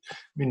 I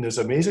mean, there's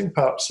amazing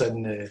parts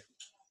in.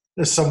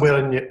 There's Somewhere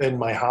in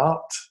My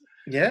Heart.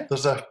 Yeah.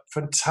 There's a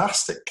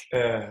fantastic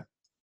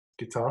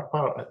guitar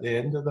part at the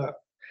end of that.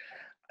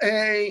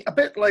 A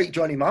bit like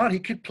Johnny Marr, he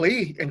could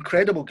play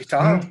incredible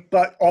guitar,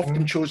 but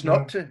often chose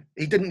not to.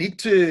 He didn't need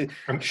to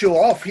show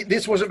off.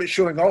 This wasn't about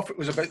showing off. It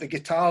was about the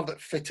guitar that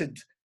fitted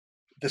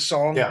the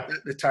song at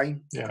the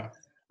time. Yeah.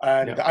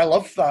 And I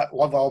love that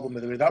Love album, by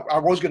the way. That I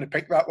was going to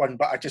pick that one,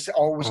 but it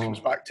always comes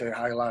back to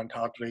Highland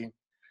Hard Rain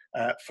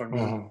for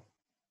me.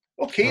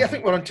 Okay, I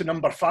think we're on to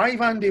number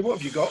 5, Andy. What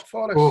have you got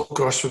for us? Oh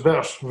gosh, we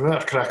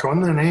better crack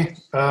on then, eh?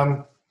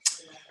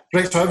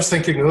 Right, so I was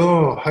thinking,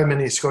 how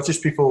many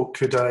Scottish people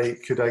could I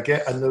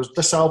get? And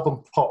this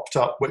album popped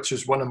up, which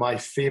is one of my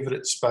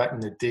favourites back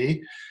in the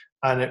day,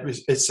 and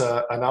it's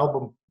an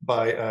album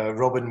by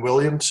Robin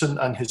Williamson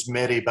and his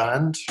Merry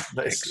Band.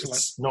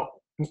 It's not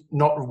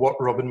what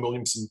Robin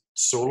Williamson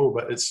solo,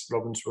 but it's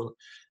Robin's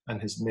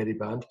and his Merry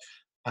Band,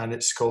 and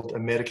it's called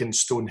American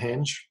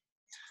Stonehenge,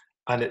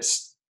 and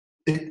it's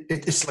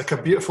like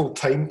a beautiful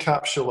time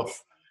capsule of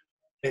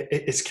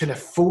it's kind of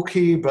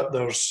folky, but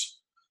there's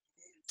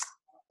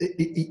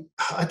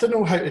I don't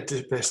know how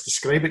to best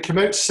describe it. It came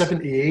out in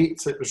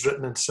 78. It was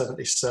written in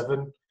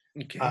 77,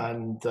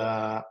 and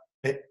I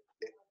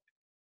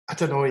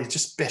don't know. You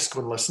just best go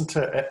and listen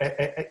to it.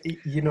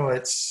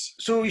 It's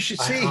so you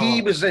should say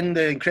he was in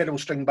the Incredible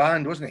String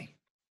Band, wasn't he?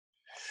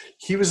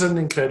 He was in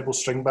the Incredible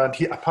String Band.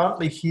 He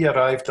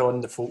arrived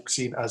on the folk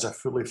scene as a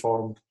fully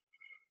formed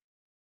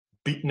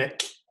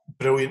beatnik.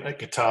 Brilliant at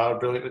guitar,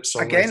 brilliant at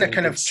songwriting. Again, a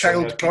kind of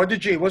child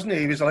prodigy, wasn't he?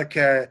 He was like, he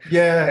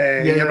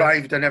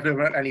arrived and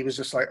everyone, and he was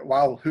just like,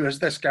 wow, who is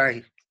this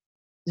guy?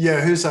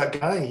 Yeah, who's that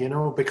guy?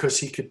 Because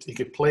he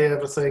could play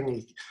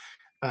everything,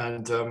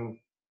 and then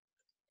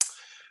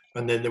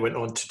they went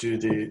on to do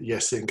the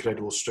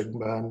Incredible String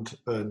Band,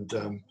 and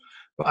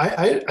but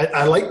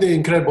I like the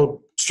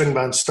Incredible String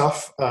Band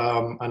stuff,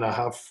 and I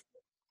have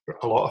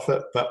a lot of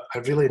it, but I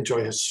really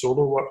enjoy his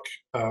solo work.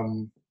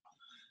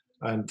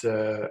 And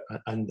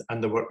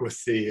the work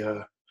with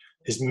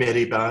his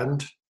Merry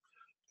Band,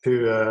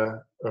 who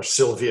are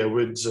Sylvia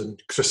Woods and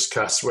Chris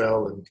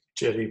Caswell and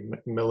Jerry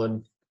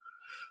McMillan.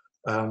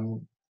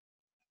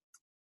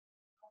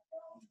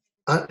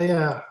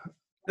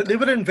 They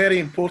were in very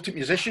important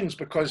musicians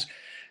because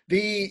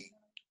they,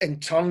 in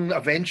turn,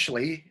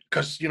 eventually,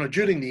 because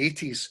during the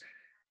 80s,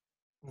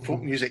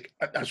 folk music,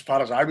 as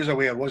far as I was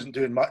aware, wasn't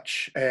doing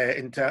much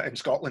in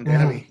Scotland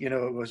anyway.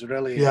 It was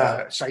really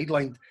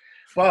sidelined.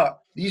 But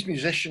these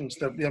musicians,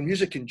 their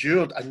music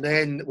endured and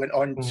then went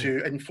on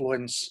to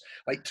influence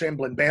like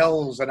Trembling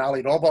Bells and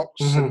Ali Roberts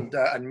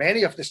and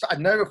many of this.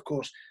 And now, of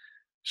course,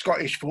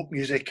 Scottish folk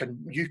music and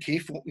UK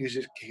folk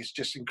music is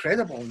just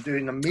incredible and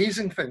doing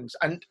amazing things.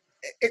 And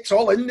it's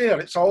all in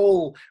there. It's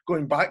all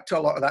going back to a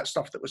lot of that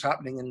stuff that was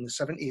happening in the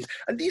 70s.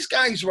 And these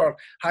guys were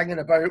hanging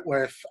about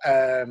with,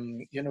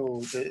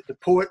 the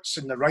poets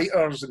and the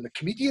writers and the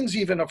comedians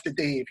even of the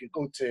day. If you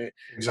go to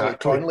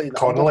Connolly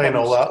and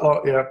all that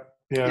lot,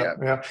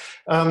 Yeah.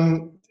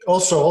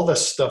 Also, all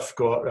this stuff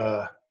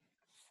got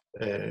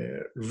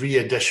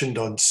re-editioned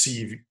on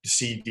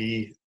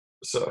CD,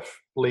 sort of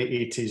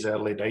late 80s,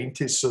 early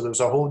 90s. So there was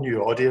a whole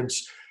new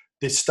audience.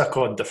 They stuck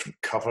on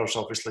different covers,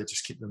 obviously,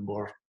 just keep them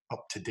more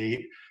up to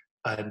date.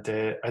 And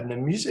the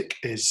music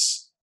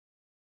is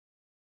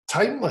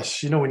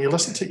timeless. When you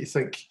listen to it, you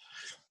think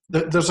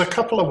there's a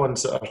couple of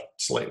ones that are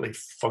slightly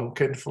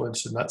funk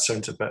influenced, and that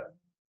sounds a bit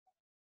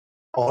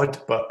odd,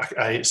 but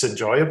it's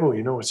enjoyable.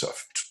 Sort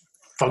of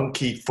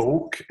funky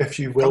folk, if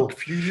you will.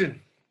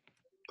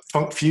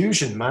 Funk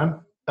fusion,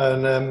 man.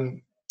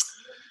 And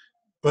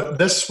but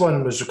this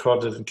one was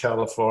recorded in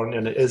California,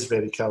 and it is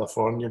very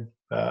Californian.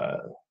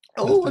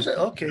 Was it?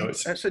 Okay,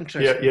 that's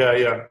interesting.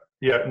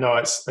 Yeah. No,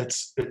 it's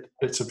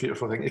a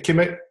beautiful thing. It came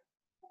out.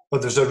 Well,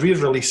 there's a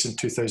re-release in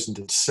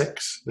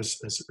 2006,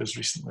 as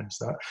recently as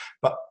that.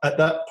 But at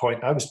that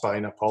point, I was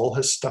buying up all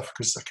his stuff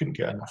because I couldn't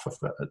get enough of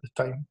it at the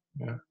time.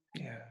 Yeah.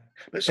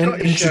 But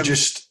Scottish,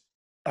 introduced.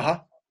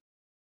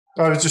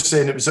 I was just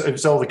saying it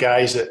was all the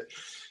guys at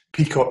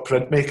Peacock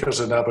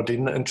Printmakers in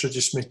Aberdeen that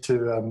introduced me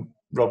to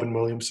Robin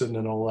Williamson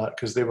and all that,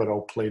 because they were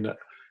all playing it,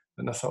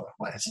 and I thought,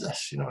 what is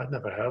this? I'd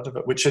never heard of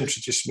it, which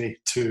introduced me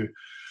to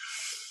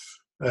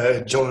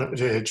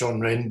John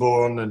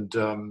Renbourn and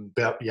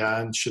Bert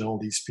Jansch and all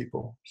these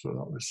people. So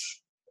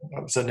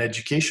that was an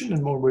education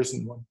in more ways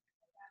than one.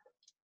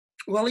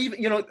 Well,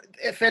 even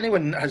if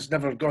anyone has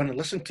never gone and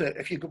listened to it,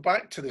 if you go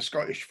back to the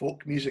Scottish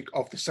folk music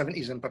of the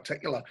 70s in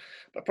particular,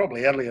 but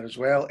probably earlier as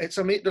well,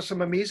 there's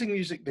some amazing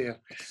music there.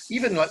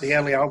 Even like the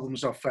early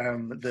albums of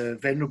the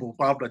venerable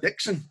Barbara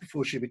Dixon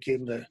before she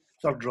became the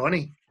third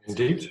Ronnie.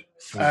 Indeed.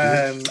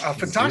 Are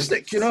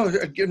fantastic.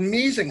 An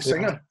amazing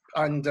singer,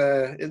 and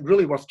it's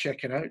really worth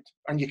checking out.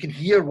 And you can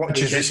hear what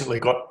she's recently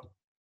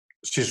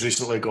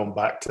gone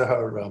back to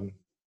her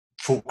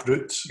folk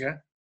roots. Yeah,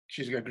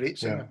 she's a great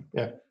singer.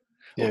 Yeah.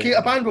 Okay,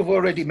 a band we've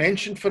already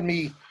mentioned for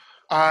me,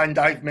 and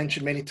I've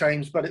mentioned many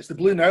times, but it's the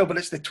Blue Nile, but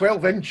it's the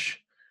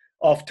 12-inch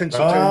of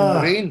Tinseltown in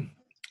the Rain.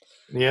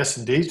 Yes,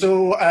 indeed.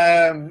 So,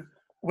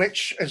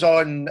 which is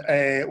on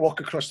Walk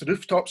Across the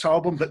Rooftops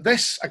album. But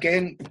this,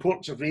 again,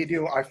 Importance of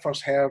Radio, I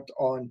first heard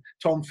on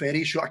Tom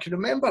Ferry's show. I can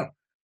remember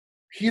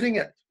hearing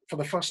it for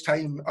the first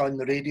time on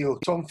the radio,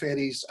 Tom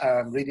Ferry's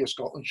Radio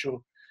Scotland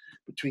show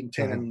between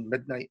 10 and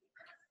midnight,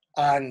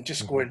 and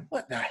just going,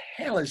 what the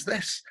hell is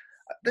this?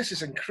 This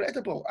is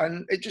incredible.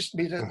 And it just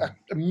made an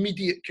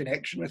immediate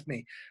connection with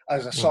me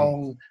as a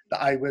song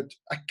that I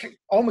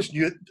almost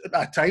knew at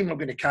that time I'm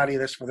going to carry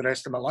this for the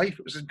rest of my life.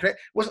 It was incredible.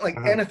 It wasn't like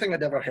anything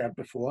I'd ever heard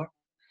before.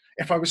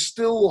 If I was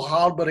still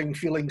harbouring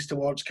feelings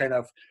towards kind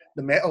of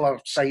the metaler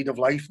side of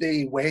life,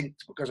 they went,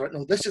 because I went,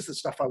 no, this is the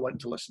stuff I want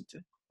to listen to.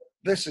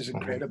 This is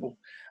incredible.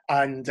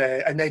 And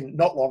then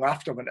not long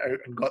after, I went out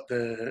and got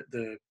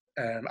the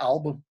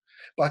album.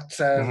 But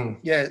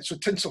yeah, so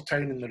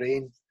Tinseltown in the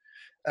Rain,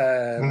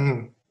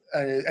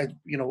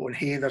 you know, and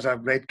Hey, There's a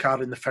Red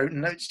Car in the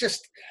Fountain. It's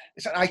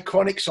an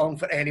iconic song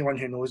for anyone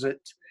who knows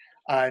it.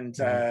 And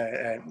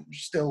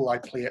still I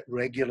play it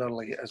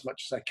regularly as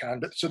much as I can.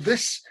 But so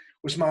this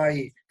was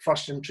my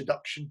first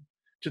introduction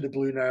to the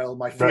Blue Nile,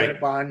 my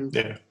favourite band.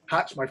 Yeah.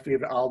 Hat's my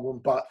favourite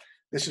album, but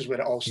this is where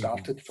it all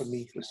started for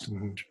me. It was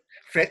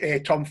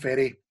Tom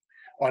Ferry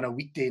on a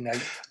weekday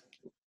night.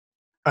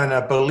 And I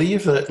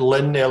believe that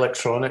Lynn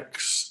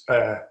Electronics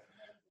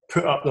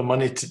put up the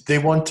money they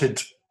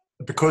wanted,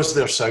 because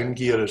their sound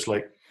gear is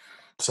like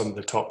some of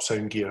the top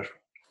sound gear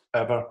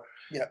ever,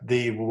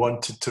 they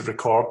wanted to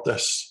record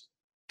this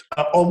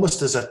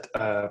almost as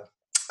a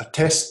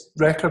test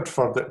record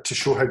to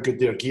show how good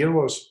their gear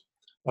was.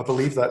 I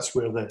believe that's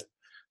where the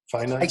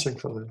financing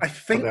I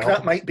think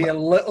that might be a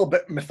little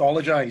bit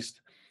mythologized.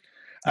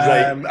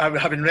 Right.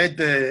 Having read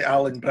the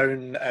Alan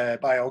Brown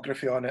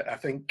biography on it, I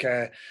think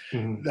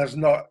it's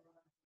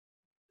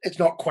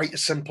not quite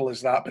as simple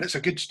as that, but it's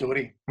a good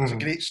story. It's a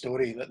great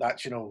story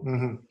that's, you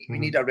know, we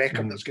need a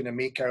record that's going to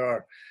make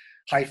our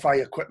hi-fi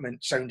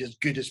equipment sound as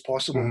good as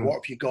possible. What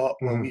have you got?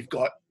 Well, we've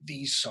got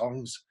these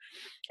songs.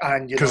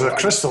 And because they're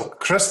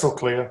crystal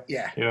clear.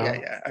 Yeah.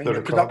 I mean,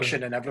 the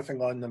production and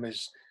everything on them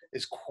is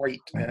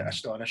quite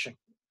astonishing.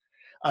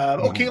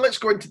 Okay, let's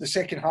go into the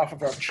second half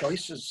of our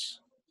choices.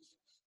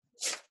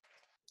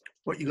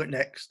 What you got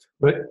next?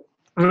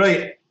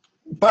 Right.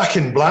 Back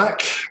in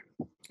Black.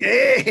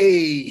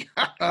 Hey!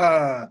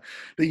 The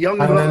Young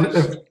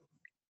Brothers.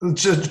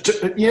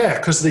 Yeah,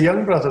 because the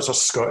Young Brothers are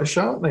Scottish,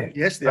 aren't they?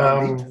 Yes, they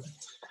are.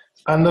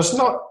 And there's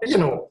not, you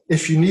know,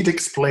 if you need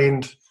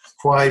explained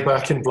why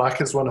Back in Black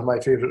is one of my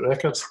favourite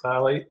records,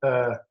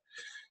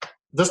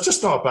 there's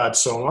just not a bad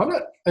song on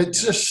it.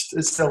 It's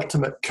the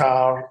ultimate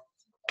car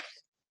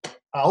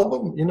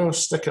album, you know,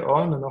 stick it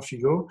on and off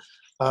you go.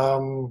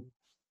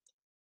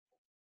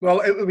 Well,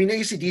 I mean,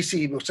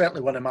 AC/DC was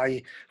certainly one of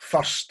my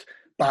first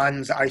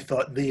bands that I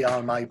thought they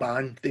are my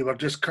band. They were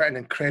just quite an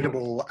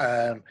incredible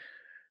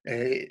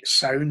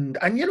sound.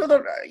 And, you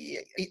know,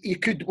 you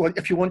could,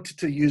 if you wanted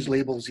to use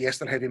labels, yes,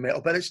 they're heavy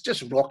metal, but it's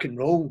just rock and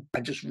roll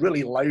and just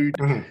really loud.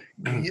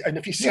 And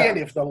if you see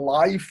any of the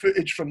live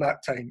footage from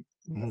that time,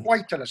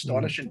 quite an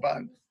astonishing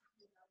band.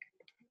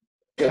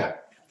 Yeah.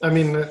 I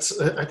mean, I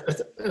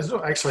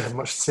don't actually have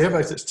much to say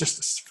about it. It's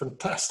just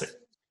fantastic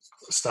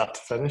start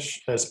to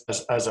finish as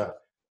a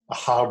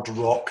hard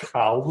rock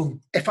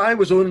album. If I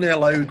was only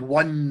allowed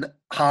one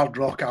hard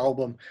rock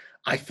album,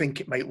 I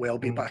think it might well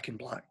be Back in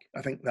Black.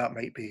 I think that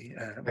might be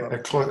a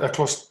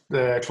close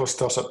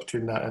toss-up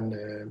between that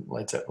and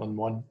Led Zeppelin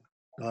 1.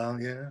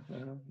 Well, yeah,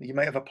 you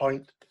might have a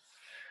point.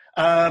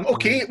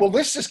 Okay, well,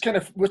 this is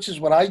which is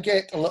what I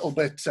get a little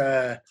bit,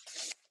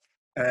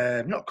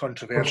 not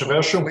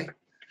controversial.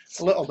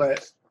 A little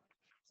bit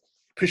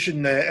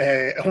pushing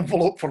the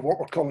envelope for what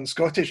we're calling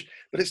Scottish,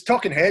 but it's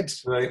Talking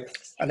Heads, right?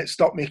 And it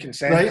stopped making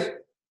sense. Right.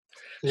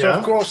 Yeah. So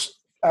of course,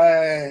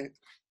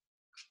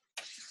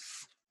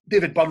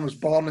 David Byrne was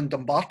born in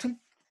Dumbarton.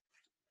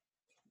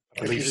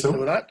 I believe so.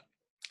 Know that.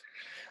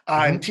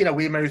 And Tina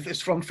Weymouth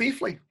is from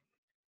Faithfully.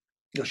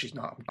 No, she's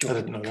not. I'm joking. I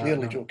didn't know that,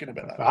 Clearly joking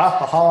about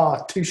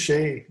that.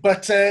 Touche.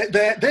 But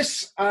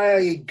this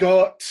I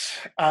got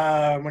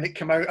when it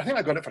came out. I think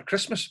I got it for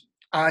Christmas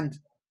and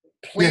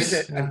played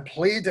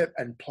it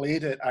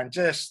and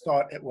just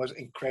thought it was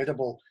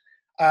incredible.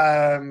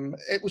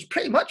 It was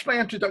pretty much my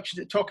introduction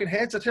to Talking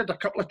Heads. I'd heard a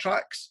couple of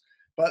tracks,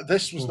 but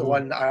this was the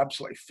one that I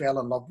absolutely fell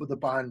in love with the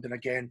band. And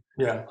again,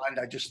 and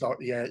I just thought,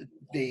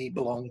 they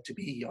belong to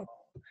be,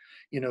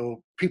 you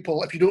know,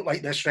 people, if you don't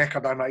like this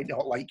record, I might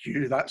not like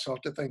you, that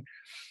sort of thing.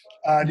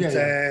 And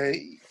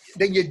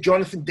then you had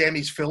Jonathan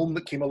Demme's film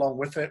that came along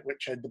with it,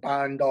 which had the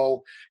band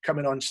all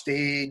coming on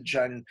stage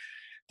and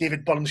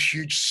David Byrne's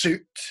huge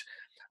suit.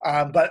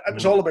 But it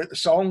was all about the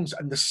songs,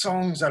 and the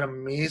songs are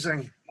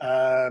amazing.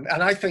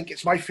 And I think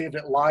it's my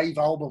favourite live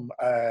album.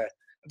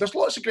 There's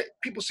lots of great,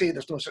 people say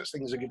there's no such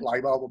thing as a good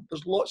live album.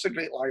 There's lots of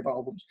great live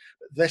albums.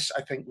 But this,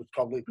 I think, would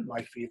probably be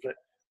my favourite,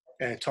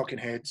 Talking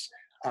Heads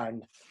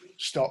and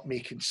Stop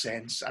Making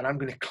Sense. And I'm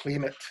going to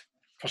claim it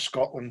for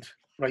Scotland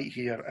right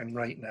here and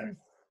right now.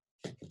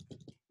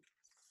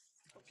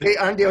 Okay,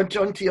 Andy, on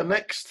to your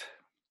next.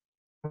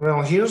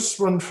 Well, here's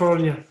one for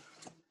you.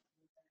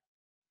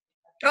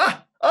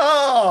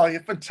 Oh,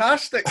 you're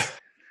fantastic. Oh,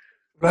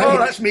 Right.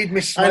 that's made me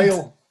And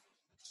smile.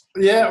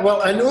 yeah,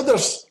 well, I know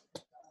there's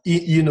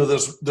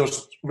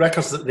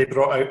records that they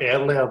brought out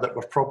earlier that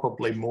were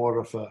probably more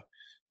of a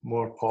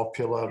more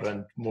popular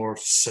and more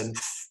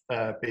synth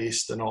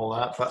based and all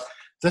that, but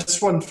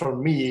this one for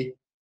me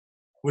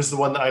was the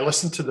one that I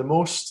listened to the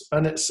most,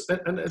 and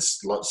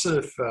it's lots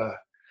of.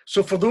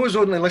 So, for those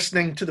only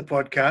listening to the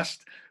podcast,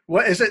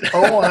 what is it?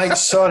 Oh, I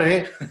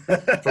sorry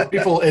for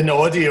people in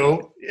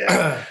audio.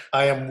 Yeah.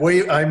 I'm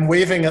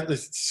waving at the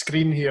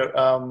screen here.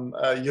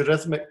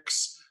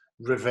 Eurythmics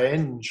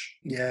Revenge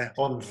Yeah.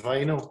 on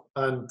vinyl,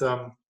 and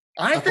I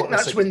I think thought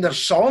this. that's when their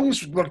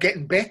songs were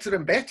getting better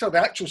and better, the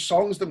actual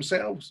songs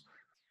themselves.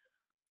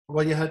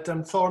 Well, you had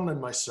Thorn in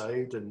My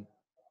Side and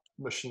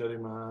Missionary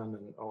Man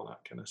and all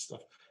that kind of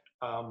stuff.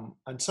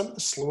 And some of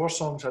the slower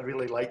songs I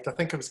really liked. I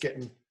think I was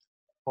getting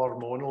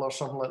hormonal or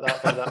something like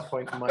that by that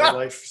point in my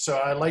life. So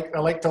I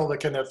liked all the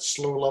kind of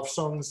slow love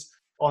songs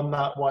on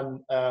that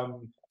one,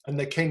 and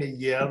the kind of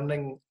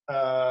yearning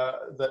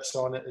that's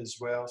on it as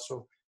well.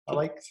 So I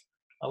liked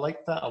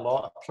that a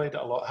lot. I played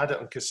it a lot. I had it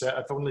on cassette.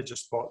 I've only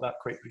just bought that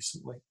quite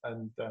recently,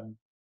 and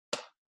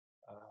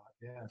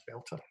yeah,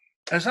 belter.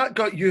 Has that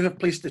got You Have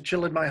Placed a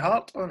Chill in My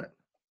Heart on it?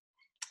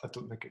 I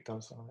don't think it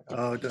does.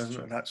 Oh, it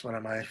doesn't. That's one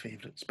of my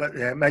favourites. But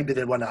yeah, maybe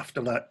the one after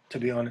that, to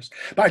be honest.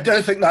 But I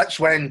do think that's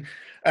when,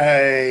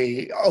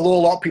 although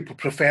a lot of people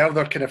prefer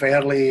their kind of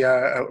early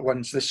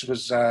ones, this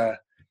was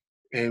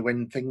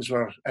when things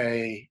were.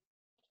 It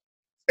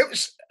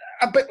was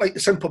a bit like the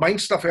Simple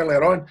Minds stuff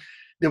earlier on.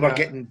 They were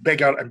getting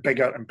bigger and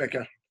bigger and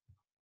bigger.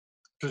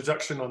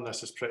 Production on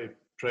this is pretty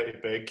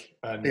big,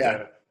 and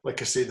yeah. Like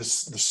I say, the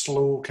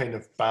slow kind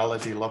of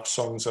ballady love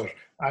songs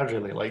I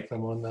really like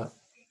them on that.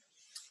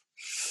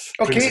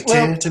 Okay, brings a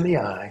tear to my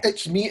eye.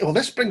 It's me. Well,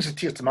 this brings a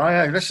tear to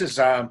my eye. This is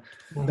the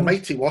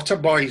Mighty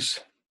Waterboys,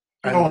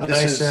 and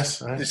this is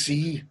The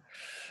Sea.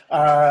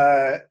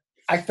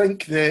 I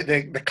think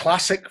the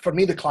classic, for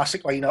me, the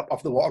classic lineup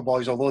of the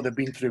Waterboys, although they've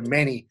been through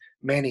many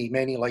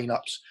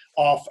lineups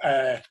of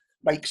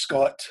Mike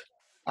Scott,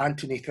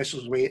 Anthony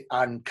Thistlethwaite,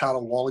 and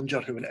Carol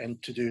Wallinger, who went in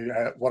to do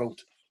World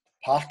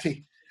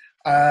Party.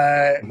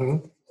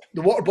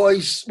 The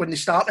Waterboys, when they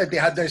started, they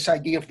had this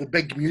idea of the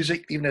big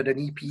music. They even had an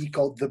EP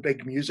called The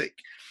Big Music,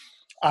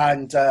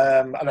 and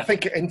I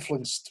think it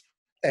influenced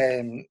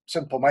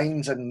Simple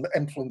Minds and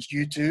influenced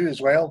U2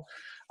 as well.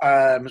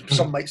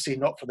 Some might say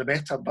not for the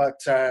better,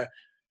 but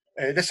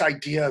this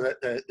idea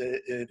that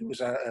there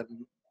was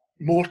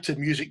more to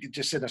music than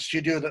just in a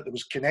studio, that there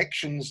was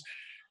connections.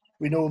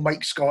 We know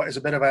Mike Scott is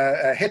a bit of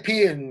a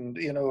hippie, and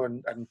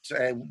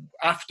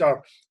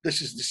after This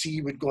Is the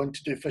Sea, would go on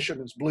to do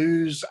Fisherman's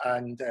Blues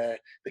and the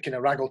kind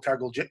of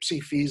raggle-taggle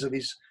gypsy phase of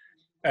his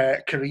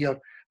career.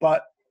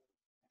 But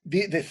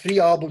the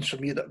three albums for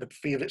me that are the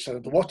favourites are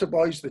The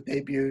Waterboys, the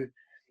debut,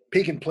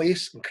 Pagan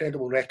Place,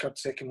 incredible record,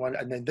 second one,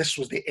 and then this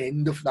was the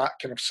end of that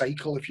kind of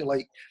cycle, if you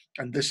like,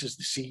 and This Is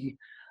the Sea.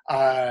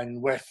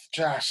 And with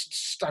just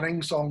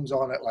stunning songs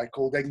on it, like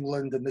Old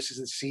England and This Is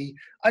the Sea,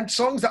 and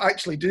songs that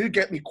actually do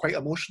get me quite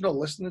emotional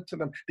listening to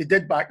them. They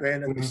did back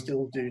then, and they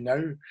still do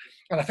now.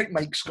 And I think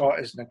Mike Scott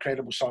is an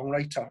incredible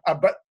songwriter.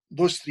 But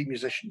those three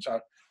musicians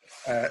are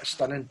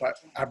stunning. But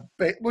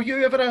were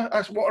you ever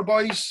a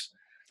Waterboys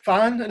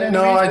fan?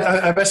 No,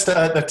 I missed it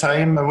at the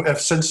time.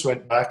 I've since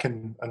went back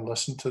and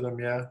listened to them.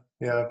 Yeah.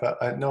 But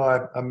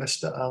I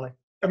missed it, Ali.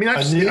 I mean,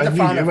 I've stayed a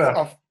fan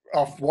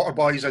of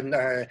Waterboys, and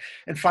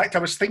in fact, I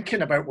was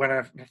thinking about when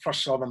I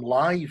first saw them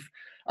live,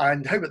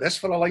 and how about this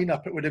for a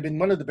lineup? It would have been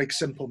one of the big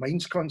Simple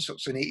Minds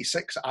concerts in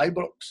 '86 at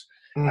Ibrox,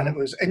 and it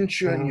was In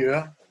Tune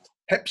Ure,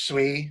 Hip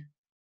Sway,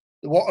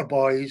 the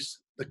Waterboys,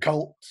 the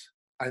Cult,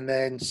 and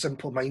then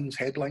Simple Minds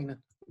headlining.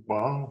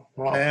 Wow,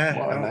 what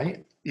a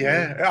night!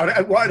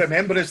 Yeah, what I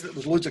remember is that there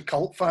was loads of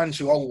Cult fans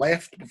who all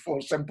left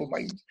before Simple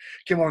Minds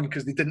came on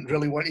because they didn't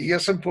really want to hear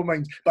Simple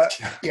Minds. But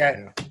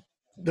yeah.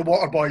 The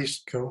Waterboys.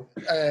 Cool.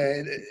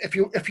 If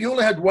you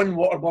only had one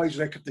Waterboys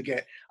record to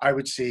get, I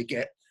would say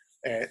get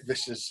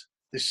This Is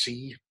the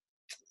Sea.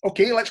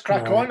 Okay, let's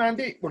crack on,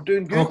 Andy. We're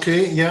doing good.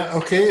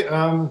 Okay.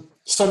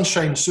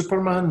 Sunshine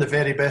Superman, the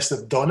very best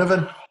of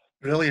Donovan.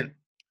 Brilliant.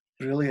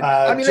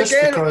 I mean,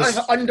 again,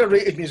 an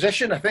underrated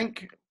musician, I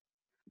think.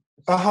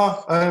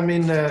 I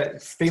mean,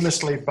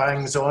 famously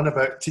bangs on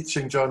about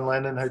teaching John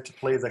Lennon how to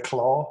play the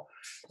claw.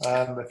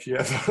 If you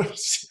ever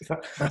see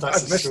that,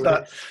 I've missed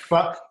that.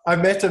 But I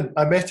met him,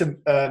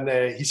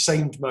 and he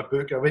signed my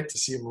book. I went to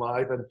see him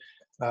live,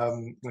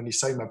 and when he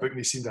signed my book,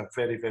 he seemed a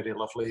very, very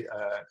lovely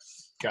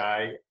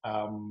guy.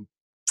 And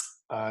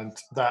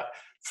that,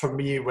 for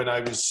me, when I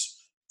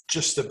was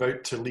just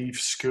about to leave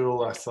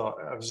school, I thought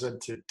I was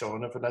into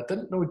Donovan. I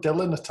didn't know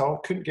Dylan at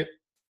all.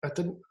 I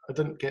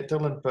didn't get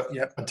Dylan, but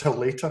until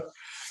later.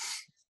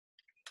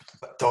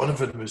 But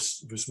Donovan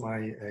was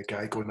my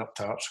guy going up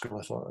to art school.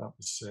 I thought that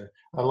was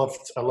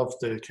I loved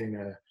the kind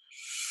of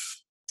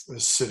the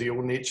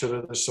surreal nature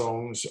of the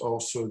songs.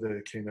 Also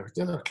the kind of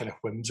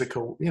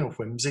whimsical,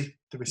 whimsy.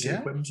 Do we say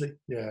whimsy?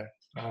 Yeah,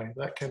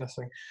 that kind of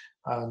thing.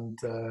 And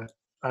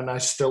and I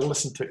still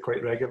listen to it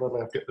quite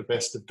regularly. I've got the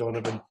best of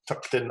Donovan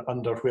tucked in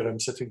under where I'm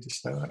sitting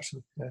just now,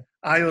 actually. Yeah.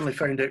 I only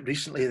found out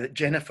recently that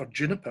Jennifer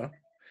Juniper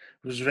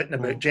was written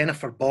about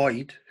Jennifer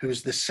Boyd, who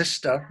was the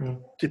sister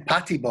to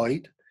Pattie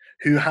Boyd,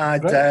 who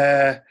had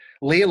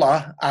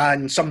Layla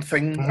and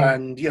something,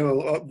 and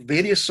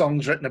various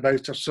songs written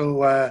about her. So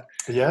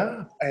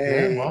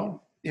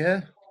wow.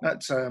 Yeah,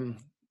 that's a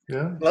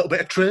little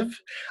bit of triv.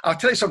 I'll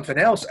tell you something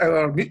else.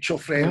 Our mutual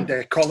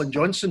friend Colin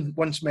Johnson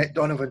once met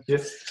Donovan.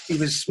 Yes. He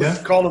was when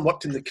Colin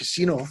worked in the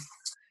casino.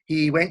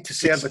 He went to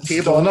serve a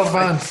table,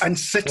 and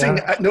sitting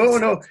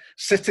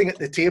sitting at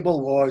the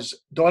table was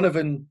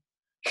Donovan,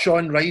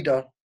 Sean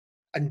Ryder,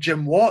 and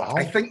Jim Watt.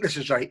 I think this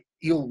is right.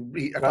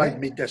 If I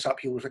made this up,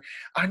 he'll.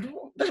 And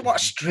what a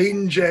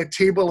strange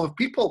table of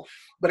people.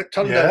 But it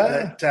turned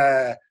out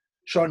that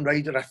Sean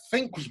Ryder, I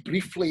think, was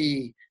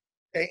briefly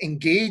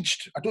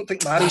engaged. I don't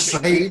think married.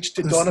 Engaged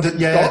to Donovan's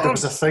daughter. There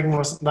was a thing.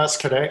 That's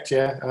correct.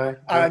 Yeah.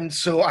 And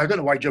so I don't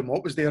know why Jim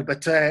Watt was there,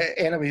 but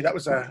anyway,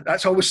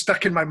 that's always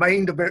stuck in my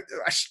mind about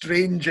a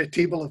strange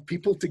table of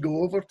people to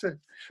go over to.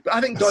 But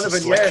I think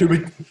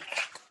Donovan,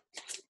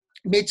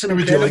 made some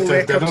incredible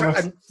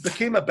records and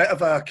became a bit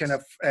of a kind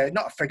of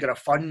not a figure of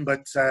fun,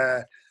 but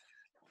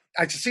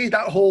I'd say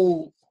that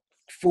whole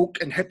folk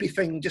and hippie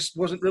thing just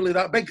wasn't really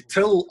that big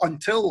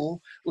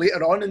until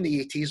later on in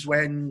the 80s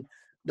when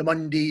the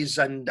Mondays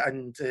and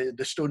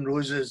the Stone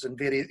Roses and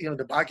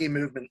the baggy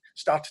movement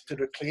started to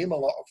reclaim a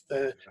lot of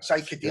the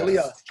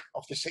psychedelia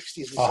of the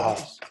 60s and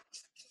 70s.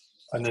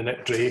 And then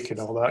Nick Drake and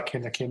all that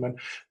kind of came in.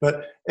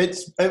 But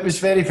it was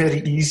very,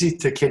 very easy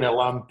to kind of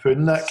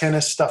lampoon that kind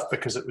of stuff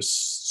because it was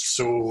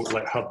so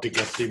like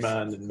hurdy-gurdy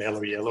man and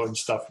Mellow Yellow and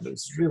stuff. And it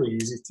was really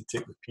easy to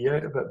take the pee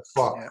out of it.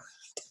 But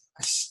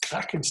it's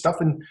cracking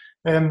stuff.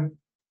 And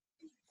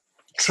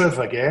Triv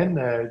again,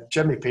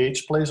 Jimmy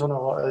Page plays on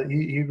a lot of,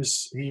 he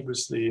was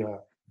the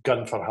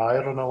gun for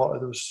hire on a lot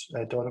of those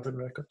Donovan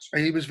records.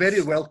 He was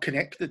very well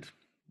connected,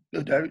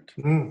 no doubt.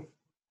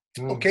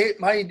 Okay,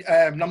 my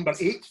number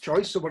 8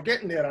 choice. So we're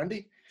getting there,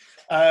 Andy.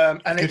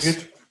 And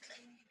it's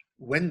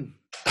Win.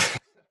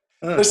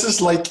 This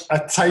is like a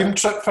time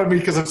trip for me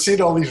because I've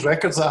seen all these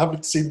records I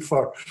haven't seen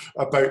for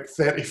about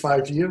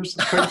 35 years.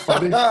 It's quite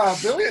funny.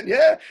 Brilliant,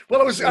 yeah.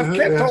 Well, I've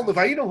kept all the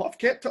vinyl. I've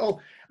kept it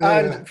all.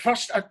 And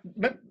first,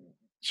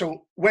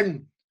 so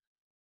Win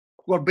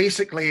were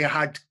basically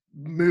had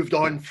moved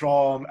on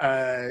from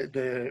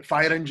the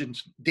Fire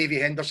Engines. Davy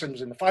Henderson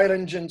was in the Fire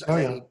Engines, and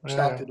then he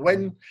started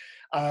Win.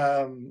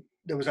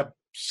 There was a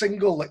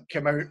single that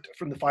came out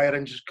from the Fire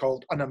Engines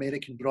called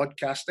Un-American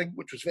Broadcasting,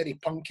 which was very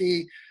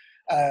punky,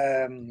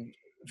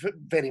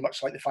 very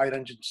much like the Fire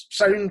Engines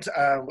sound,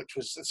 which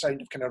was the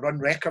sound of kind of Run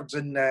Records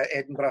in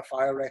Edinburgh,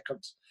 Fire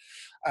Records,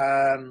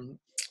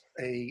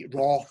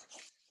 Raw.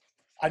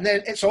 And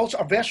then it's also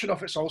a version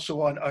of it's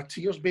also on Our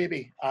Tears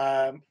Baby,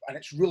 and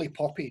it's really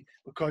poppy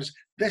because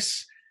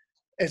this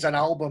is an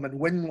album, and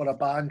Win were a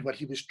band where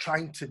he was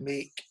trying to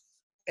make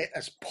it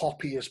as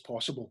poppy as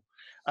possible.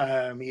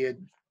 He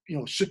had,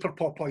 Super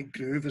Popoid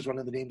Groove is one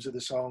of the names of the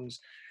songs.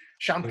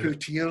 Shampoo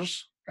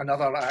Tears,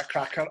 another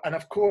cracker. And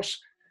of course,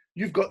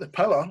 You've Got the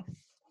Power,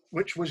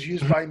 which was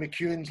used by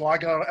McEwen's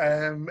Lager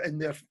in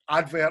their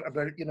advert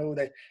about,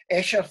 the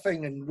Escher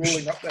thing and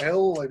rolling up the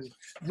hill. And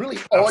really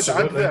odd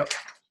advert.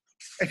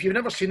 If you've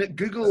never seen it,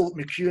 Google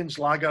McEwen's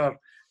Lager,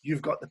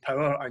 You've Got the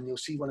Power, and you'll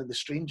see one of the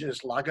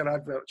strangest lager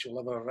adverts you'll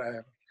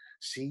ever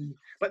see.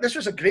 But this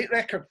was a great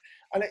record.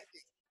 And it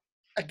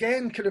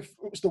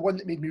was the one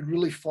that made me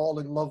really fall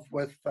in love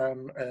with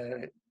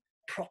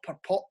proper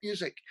pop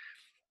music,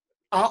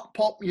 art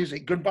pop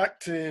music, going back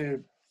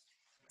to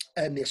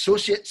the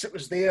Associates. It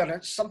was there, and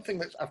it's something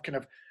that I've kind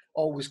of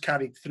always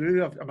carried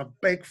through. I'm a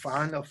big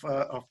fan of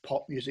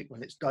pop music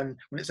when it's done,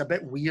 when it's a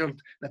bit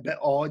weird and a bit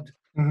odd,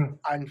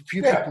 and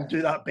few people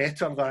do that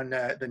better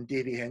than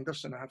Davy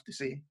Henderson, I have to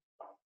say.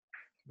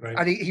 Right.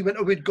 And he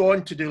would go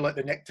on to do like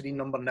the Nectarine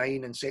No.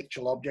 9 and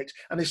Sexual Objects,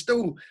 and he's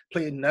still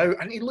playing now.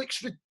 And he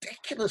looks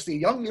ridiculously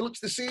young. He looks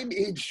the same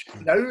age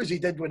now as he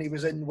did when he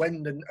was in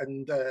Wind and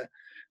the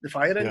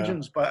Fire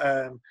Engines.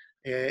 But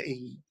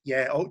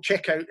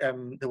check out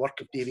the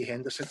work of Davy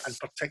Henderson, and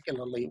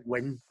particularly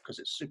Win, because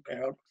it's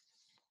superb.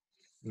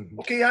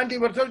 Okay, Andy,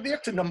 we're there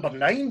to number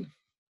 9.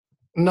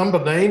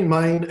 Number 9,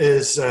 mine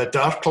is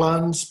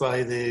Darklands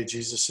by the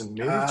Jesus and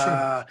Mary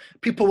Chain.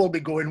 People will be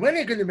going, when are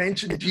you going to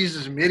mention the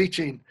Jesus and Mary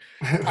Chain?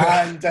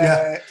 And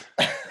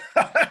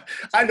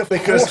and of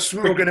course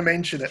we were going to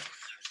mention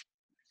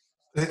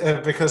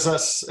it. Because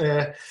that's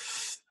I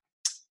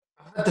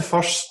had the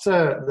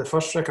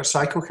first record,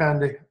 Psycho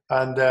Candy,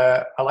 and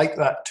I liked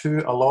that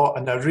too a lot.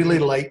 And I really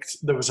liked,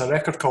 there was a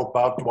record called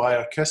Barbed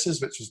Wire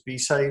Kisses, which was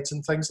B-sides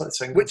and things like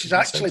that. Which is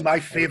actually my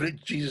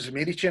favourite Jesus and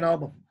Mary Chain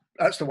album.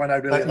 That's the one I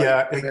really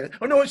like.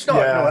 Oh, no, it's not.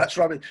 No, that's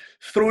rubbish.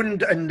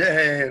 Throned and,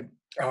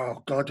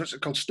 what's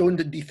it called? Stoned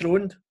and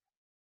Dethroned.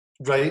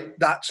 Right.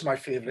 That's my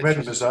favourite.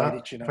 When was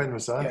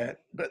that? Yeah,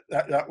 but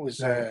that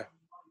was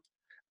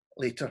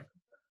later.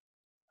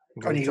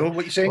 On you go,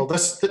 what you saying? Well,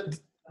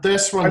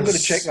 this one. I'm going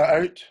to check that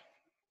out.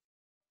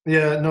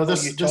 Yeah, no,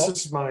 this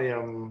is my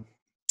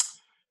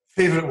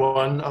favourite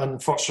one.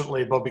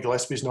 Unfortunately, Bobby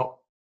Gillespie's not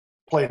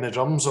playing the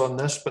drums on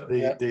this, but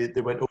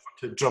they went over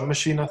to Drum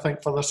Machine, I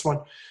think, for this one.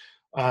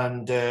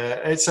 And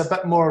it's a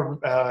bit more,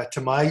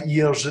 to my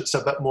ears, it's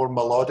a bit more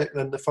melodic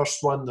than the first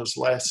one. There's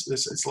less,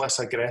 it's less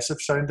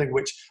aggressive sounding,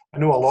 which I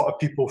know a lot of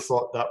people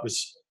thought that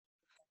was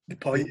the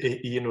point.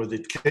 You know,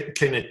 they'd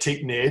kind of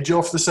taken the edge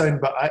off the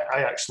sound, but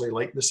I actually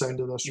like the sound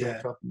of this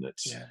record. And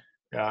it's,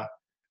 yeah.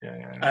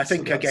 I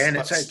think so again,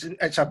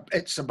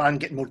 it's a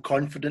band getting more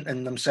confident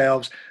in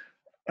themselves.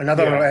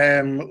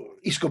 Another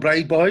East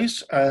Kilbride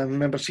boys. I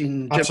remember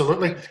seeing Jim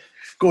absolutely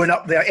going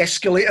up the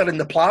escalator in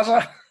the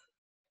plaza.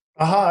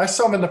 I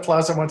saw him in the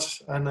plaza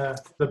once, and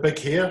the big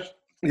hair.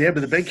 Yeah,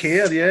 with the big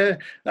hair. Yeah,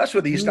 that's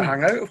where they used to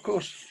hang out, of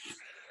course.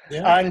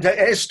 Yeah. And it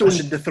is Stoned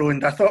and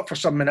Dethroned. I thought for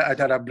some minute I'd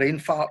had a brain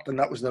fart, and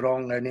that was the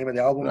wrong name of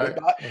the album. Right.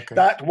 But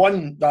that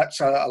one,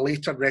 that's a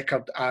later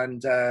record,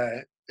 and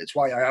it's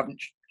why I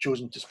haven't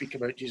chosen to speak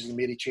about Jesus and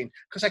Mary Chain,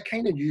 because I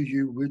kind of knew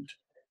you would.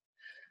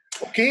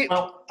 Okay.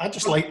 Well,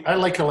 I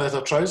like a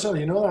leather trouser,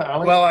 you know that,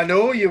 Alex? Well, I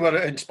know you were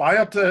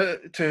inspired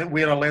to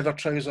wear a leather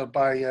trouser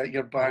by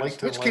your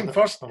bands. Which came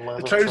first,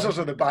 the trousers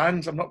or the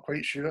bands? I'm not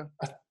quite sure.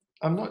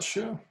 I'm not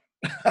sure.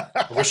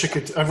 I wish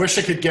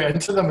I could get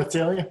into them, I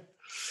tell you.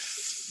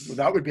 Well,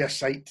 that would be a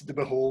sight to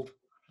behold.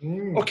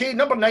 Okay,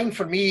 number 9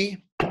 for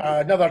me,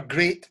 another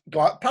great,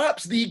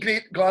 perhaps the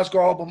great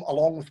Glasgow album,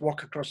 along with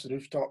Walk Across the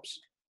Rooftops.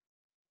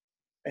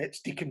 It's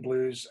Deacon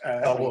Blues,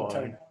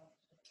 Raintown.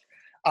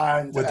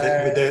 And with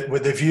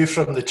the view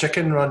from the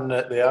chicken run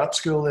at the art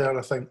school there,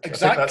 I think.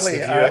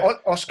 Exactly. I think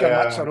Oscar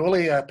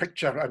Mazzaroli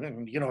picture. I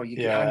mean, you know, you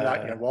can hang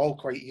that on your wall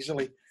quite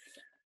easily.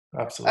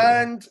 Absolutely.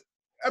 And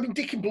I mean,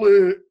 Deacon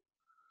Blue.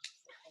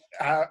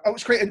 It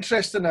was quite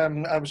interesting.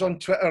 I was on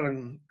Twitter,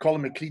 and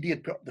Colin McCready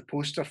had put up the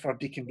poster for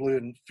Deacon Blue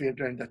and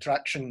Fairground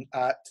Attraction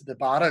at the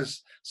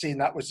Barras, saying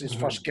that was his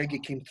first gig. He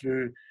came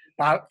through,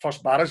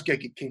 first Barras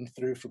gig. He came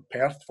through from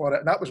Perth for it,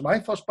 and that was my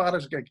first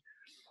Barras gig.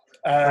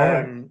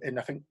 In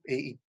I think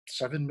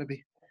 87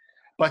 maybe,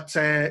 but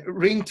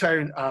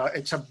Raintown,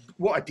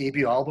 what a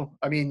debut album.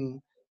 I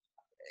mean,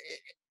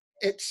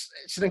 it's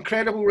an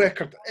incredible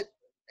record.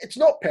 It's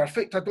not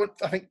perfect.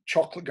 I think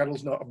Chocolate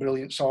Girl's not a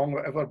brilliant song,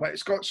 whatever, but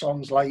it's got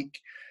songs like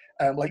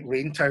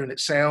Raintown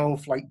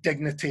itself, like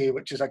Dignity,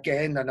 which is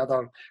again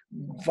another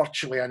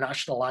virtually a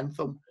national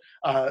anthem.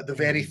 The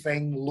Very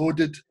Thing,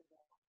 Loaded,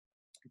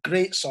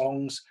 great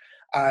songs,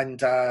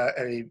 and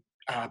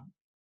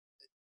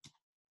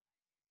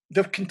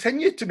they've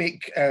continued to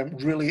make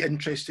really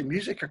interesting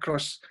music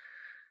across,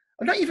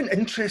 or not even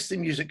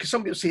interesting music, because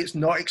some people say it's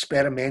not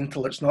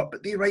experimental, it's not,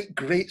 but they write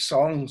great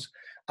songs,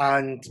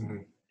 and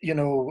you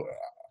know,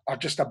 are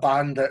just a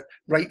band that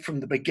right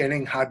from the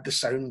beginning had the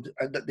sound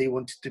that they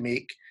wanted to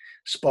make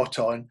spot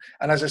on.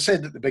 And as I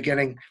said at the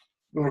beginning,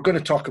 we were going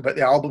to talk about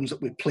the albums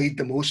that we played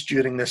the most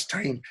during this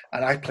time,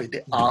 and I played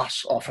the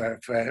arse off of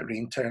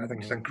Raintown. I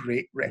think it's a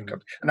great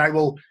record, and I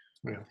will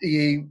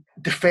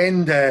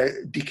defend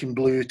Deacon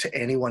Blue to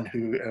anyone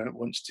who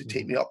wants to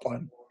take me up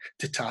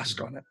to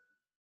task on it.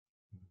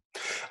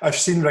 I've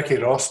seen Ricky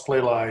Ross play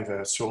live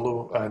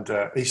solo, and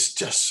he's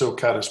just so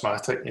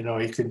charismatic. You know,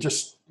 he can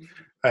just,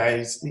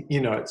 you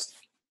know,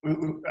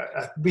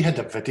 we had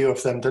a video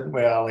of them, didn't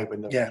we, Ali,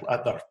 when they're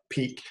at their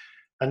peak,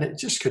 and it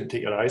just couldn't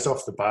take your eyes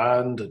off the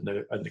band and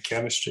the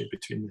chemistry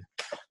between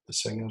the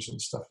singers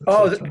and stuff.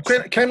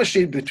 The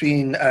chemistry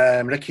between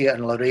Ricky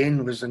and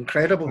Lorraine was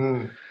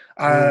incredible.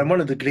 One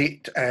of the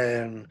great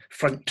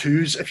front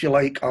twos, if you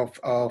like, of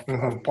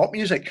pop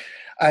music,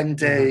 and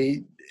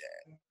they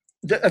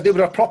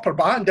were a proper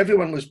band.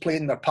 Everyone was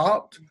playing their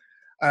part,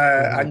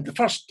 and the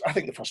first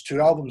 2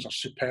 albums are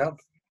superb.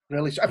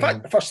 Really, in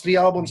fact, the first 3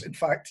 albums. In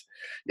fact,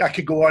 I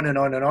could go on and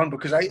on and on,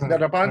 because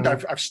they're a band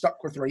I've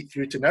stuck with right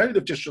through to now.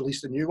 They've just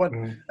released a new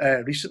one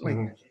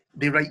recently.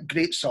 They write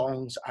great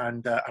songs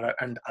and are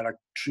a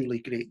truly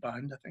great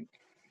band, I think.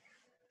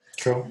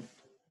 Cool.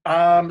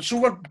 So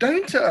we're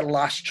down to our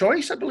last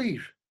choice, I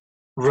believe.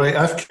 Right,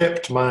 I've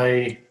kept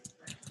my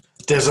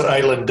Desert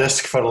Island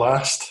Disc for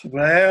last.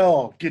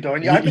 Well, good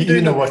on you. I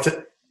do know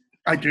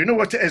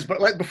what it is,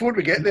 but before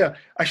we get there,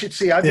 I should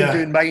say I've been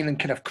doing mine in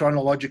kind of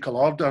chronological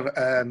order.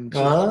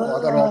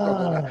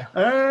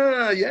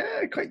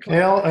 Quite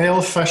clever.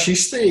 El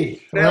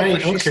Fascisti.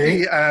 Right,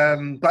 Fascisti.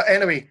 Okay. But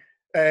anyway,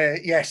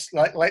 yes,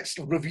 let's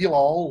reveal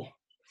all.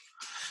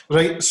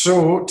 Right,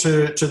 so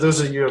to those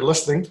of you who are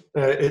listening,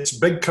 it's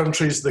Big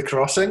Country's The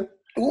Crossing.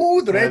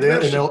 Oh, the red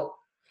version.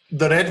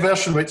 The red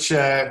version, which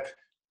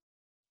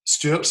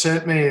Stuart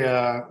sent me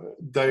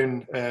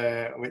down,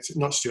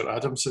 not Stuart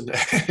Adamson.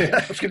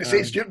 I was going to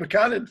say Stuart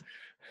Buchanan.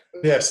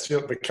 Yeah,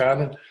 Stuart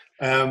Buchanan.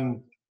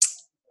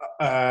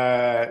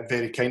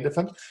 Very kind of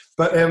him.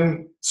 But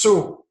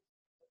so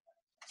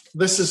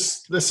this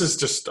is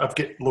just, I've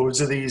got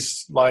loads of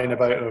these lying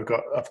about, and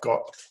I've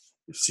got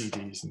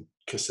CDs and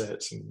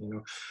cassettes, and you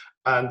know,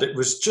 and it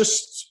was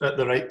just at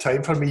the right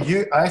time for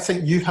me. I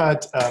think you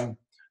had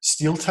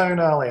Steel Town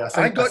Alley.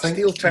 I got think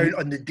Steel Town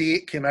on the day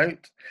it came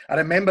out. I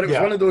remember it was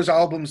one of those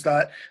albums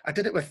that I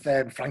did it with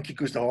Frankie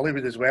Goes to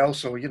Hollywood as well,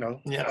 so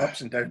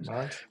ups and downs.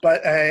 Right.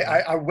 But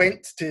I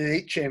went to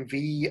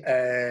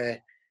HMV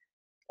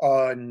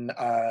on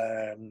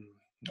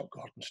not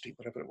Gordon Street,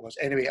 whatever it was.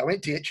 Anyway, I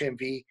went to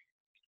HMV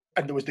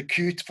and there was the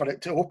queue for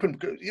it to open.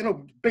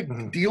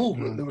 Big deal.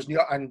 There was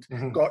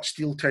got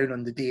Steel Town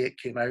on the day it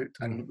came out,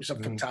 and it was a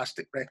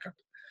fantastic record.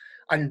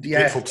 And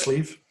Gatefold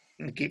Sleeve.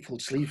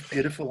 Gatefold Sleeve,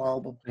 beautiful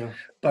album. Yeah.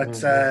 But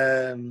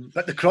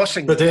the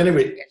Crossing. But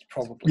anyway,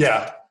 probably.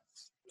 Yeah.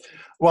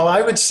 Well,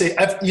 I would say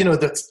that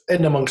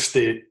in amongst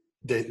the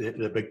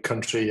big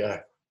country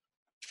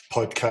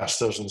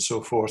podcasters and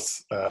so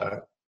forth,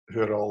 who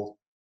are all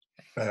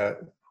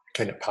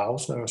kind of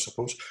pals now, I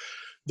suppose.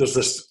 There's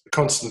this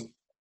constant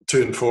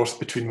to and forth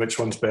between which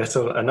one's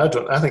better, and I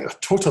think they're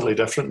totally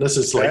different. This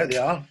is like they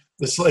are.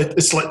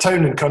 It's like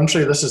town and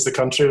country. This is the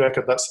country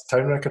record. That's the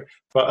town record.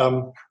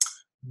 But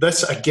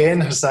this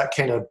again has that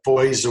kind of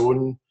boys'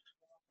 own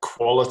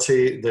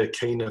quality. The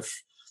kind of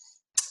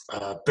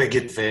big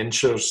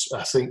adventures.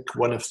 I think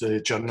one of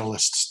the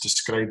journalists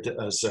described it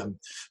as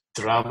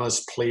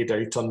dramas played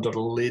out under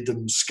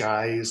leaden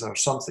skies or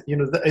something.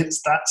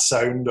 It's that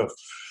sound of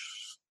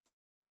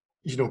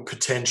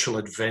potential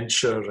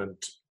adventure and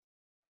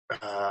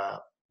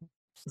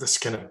this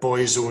kind of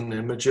boys' own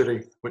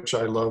imagery, which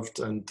I loved.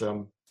 And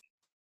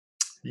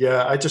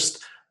I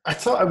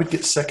thought I would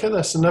get sick of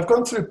this. And I've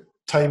gone through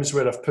times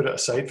where I've put it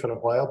aside for a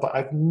while, but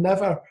I've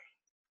never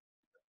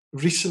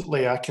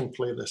recently. I can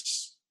play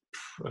this.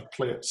 I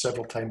play it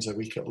several times a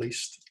week at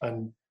least,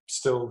 and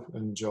still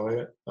enjoy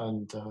it.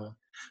 And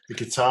the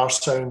guitar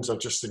sounds are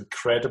just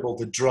incredible.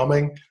 The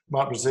drumming,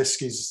 Mark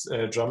Brzezicki's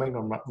drumming,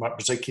 or Mark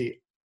Brzezicki,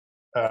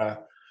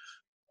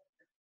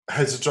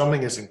 his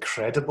drumming is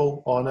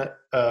incredible on it.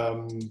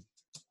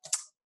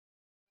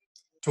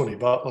 Tony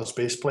Bartlett's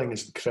bass playing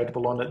is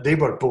incredible on it. They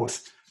were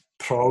both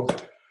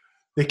prog.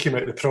 They came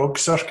out the prog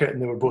circuit, and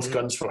they were both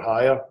Guns for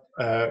Hire.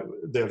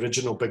 The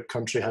original Big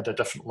Country had a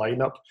different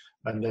lineup,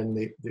 and then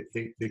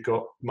they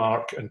got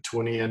Mark and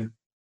Tony in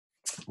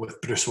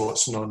with Bruce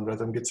Watson on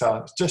rhythm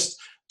guitar. Just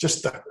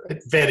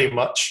very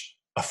much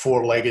a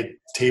four-legged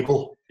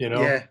table,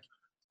 Yeah.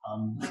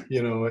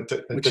 It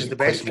Which didn't is the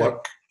best quite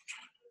work.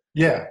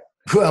 Yeah.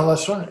 Well,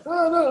 that's right.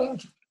 Oh, no.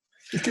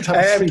 You could have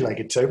a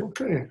three-legged table,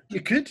 couldn't you?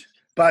 You could.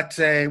 But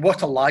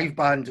what a live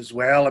band as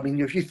well. I mean,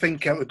 if you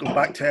think it would go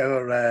back to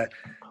our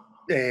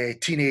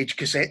teenage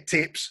cassette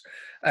tapes,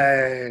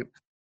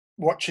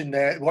 watching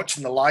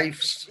the live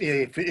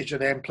footage of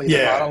them playing the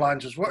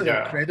Barrowlands was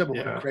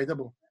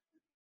incredible.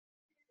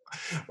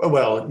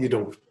 Well,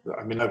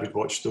 I would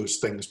watch those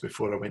things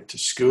before I went to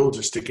school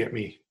just to get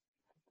me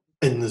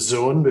in the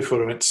zone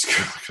before I went to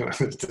school. I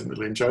didn't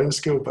really enjoy the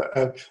school,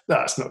 but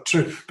that's not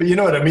true. But you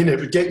know what I mean? It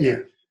would get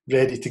you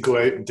ready to go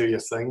out and do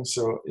your thing.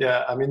 So,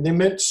 yeah, I mean, they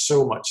meant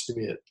so much to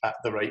me at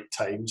the right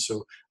time.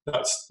 So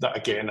that's, that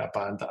again, a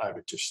band that I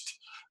would just,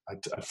 I'd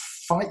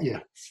fight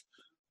you.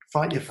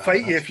 Fight you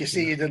if you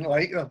say you didn't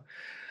like them.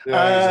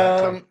 Yeah,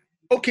 exactly.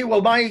 Okay,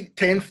 well, my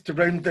 10th to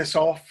round this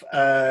off.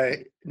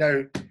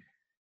 Now,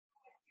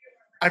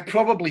 I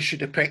probably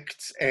should have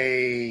picked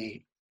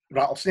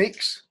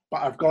Rattlesnakes,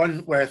 but I've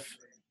gone with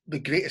the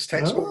greatest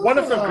hits, one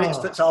of their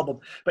greatest hits album,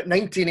 but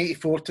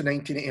 1984 to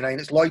 1989.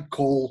 It's Lloyd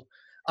Cole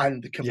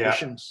and the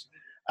Commotions.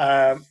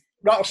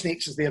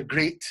 Rattlesnakes is their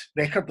great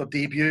record, their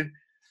debut,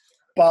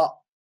 but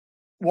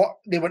what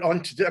they went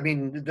on to do, I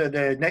mean,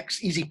 the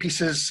next Easy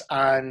Pieces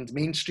and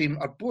Mainstream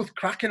are both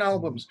cracking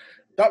albums.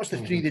 That was the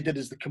three they did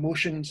as the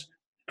Commotions.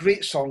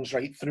 Great songs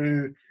right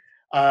through.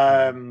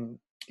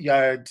 You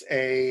had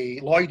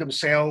Lloyd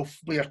himself,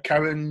 Blair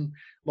Cowan,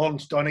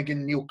 Lawrence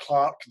Donegan, Neil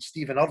Clark, and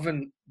Stephen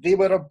Irvin. They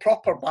were a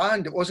proper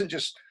band. It wasn't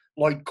just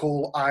Lloyd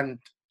Cole and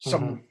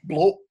some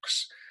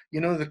blokes.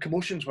 The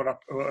Commotions were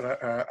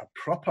a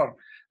proper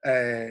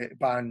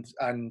band.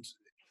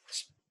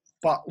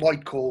 But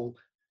Lloyd Cole,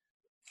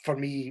 for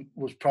me,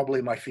 was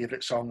probably my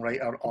favourite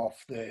songwriter of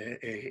the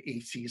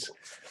 80s.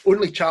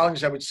 Only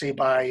challenged, I would say,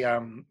 by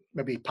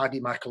maybe Paddy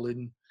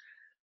McAloon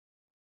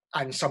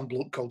and some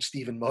bloke called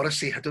Stephen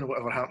Morrissey. I don't know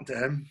whatever happened to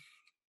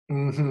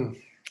him.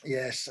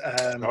 Yes.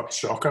 Not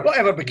shocker.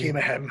 Whatever became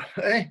of him.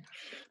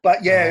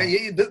 But yeah,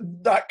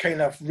 that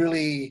kind of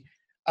really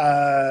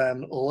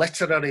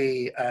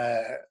literary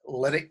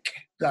lyric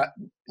that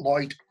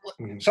Lloyd,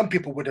 some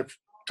people would have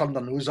turned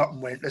their nose up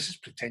and went, this is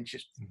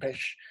pretentious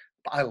pish.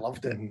 But I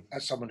loved it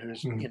as someone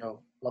who's,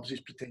 loves his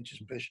pretentious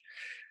pish.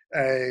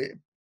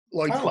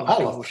 Lloyd, I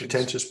love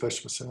pretentious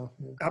pish myself.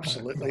 Yeah.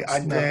 Absolutely.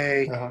 And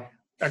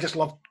I just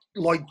love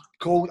Lloyd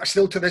Cole.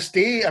 Still to this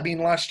day, I mean,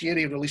 last year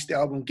he released the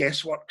album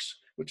Guessworks,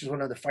 which is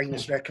one of the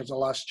finest records of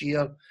last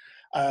year.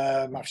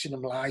 I've seen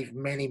him live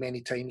many, many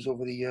times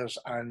over the years.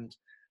 And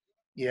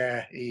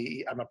yeah,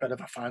 I'm a bit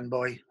of a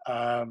fanboy.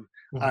 And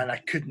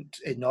I couldn't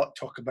not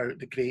talk about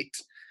the great,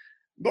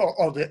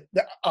 or the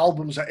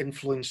albums that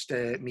influenced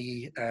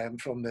me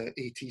from the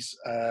 80s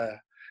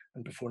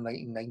and before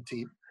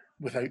 1990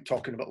 without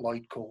talking about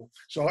Lloyd Cole.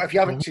 So if you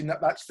haven't seen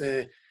that, that's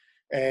the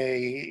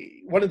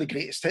one of the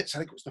greatest hits. I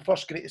think it was the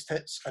first greatest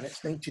hits, and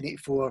it's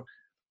 1984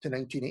 to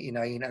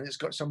 1989, and it's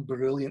got some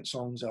brilliant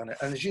songs on it.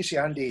 And as you say,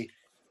 Andy,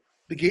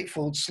 the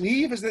gatefold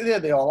sleeve, is it there?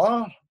 They all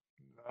are.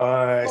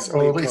 He's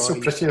so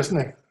pretty, isn't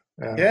he?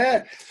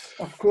 Yeah,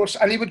 of course.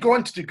 And he would go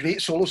on to do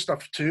great solo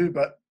stuff too,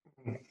 but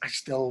I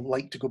still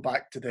like to go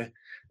back to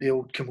the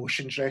old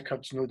Commotions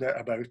records, no doubt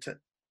about it.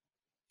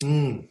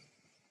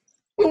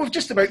 Well, we've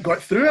just about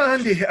got through it,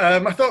 Andy. I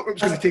thought it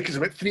was going to take us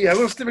about 3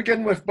 hours to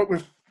begin with, but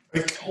we've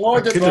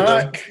clawed it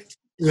back.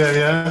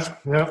 Yeah.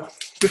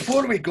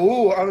 Before we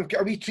go, I've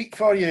got a wee treat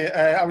for you.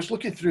 I was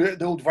looking through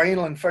the old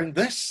vinyl and found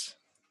this.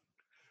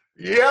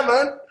 Yeah,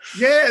 man.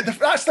 Yeah,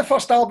 that's the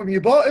first album you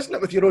bought, isn't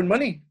it, with your own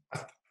money? I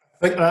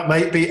think that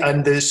might be,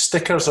 and the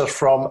stickers are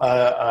from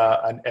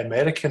an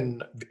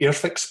American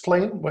Airfix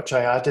plane, which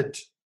I added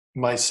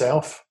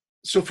myself.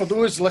 So for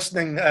those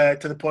listening to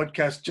the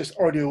podcast, just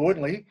audio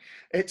only,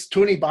 it's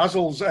Tony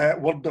Basil's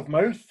word of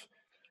mouth.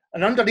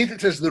 And underneath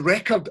it says the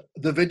record,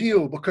 the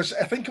video, because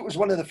I think it was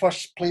one of the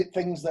first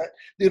things that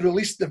they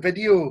released the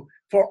video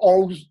for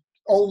all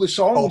the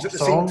songs at the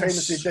same time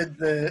as they did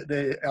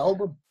the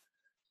album.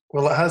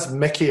 Well, it has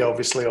Mickey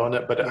obviously on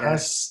it, but it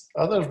has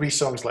other wee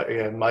songs like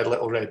My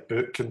Little Red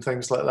Book and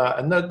things like that.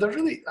 And they're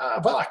really,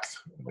 like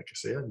I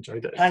say, I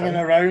enjoyed it. Hanging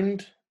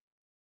around.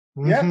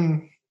 Mm-hmm. Yeah.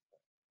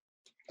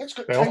 It's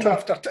got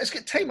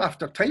time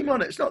after time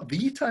on it. It's not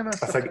the time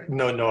after time.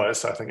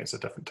 I think it's a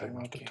different time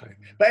after time.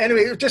 Yeah. But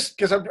anyway, just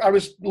because I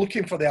was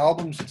looking for the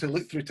albums to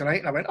look through tonight,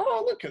 and I went,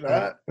 "Oh, look at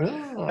that!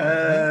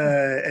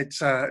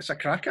 It's a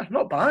cracker.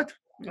 Not bad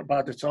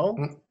at all."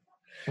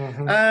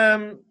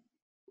 Mm-hmm.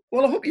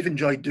 Well, I hope you've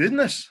enjoyed doing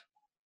this.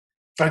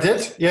 I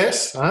did.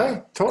 Yes,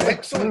 totally.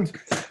 Excellent.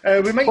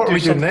 We might do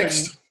something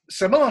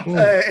similar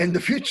in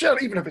the future,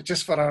 even if it's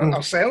just for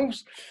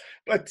ourselves.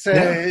 But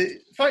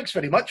thanks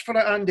very much for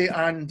it, Andy.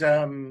 And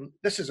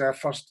this is our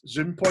first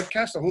Zoom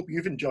podcast. I hope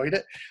you've enjoyed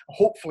it.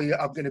 Hopefully,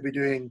 I'm going to be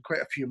doing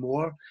quite a few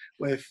more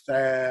with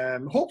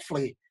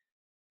hopefully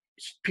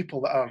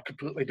people that are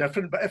completely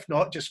different. But if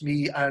not, just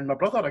me and my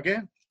brother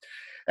again.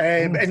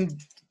 And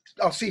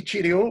I'll say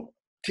cheerio.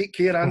 Take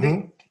care, Andy.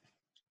 Mm-hmm.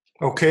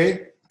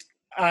 Okay.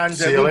 And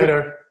see you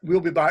later. We'll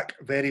be back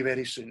very,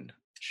 very soon.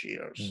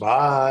 Cheers.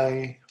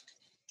 Bye.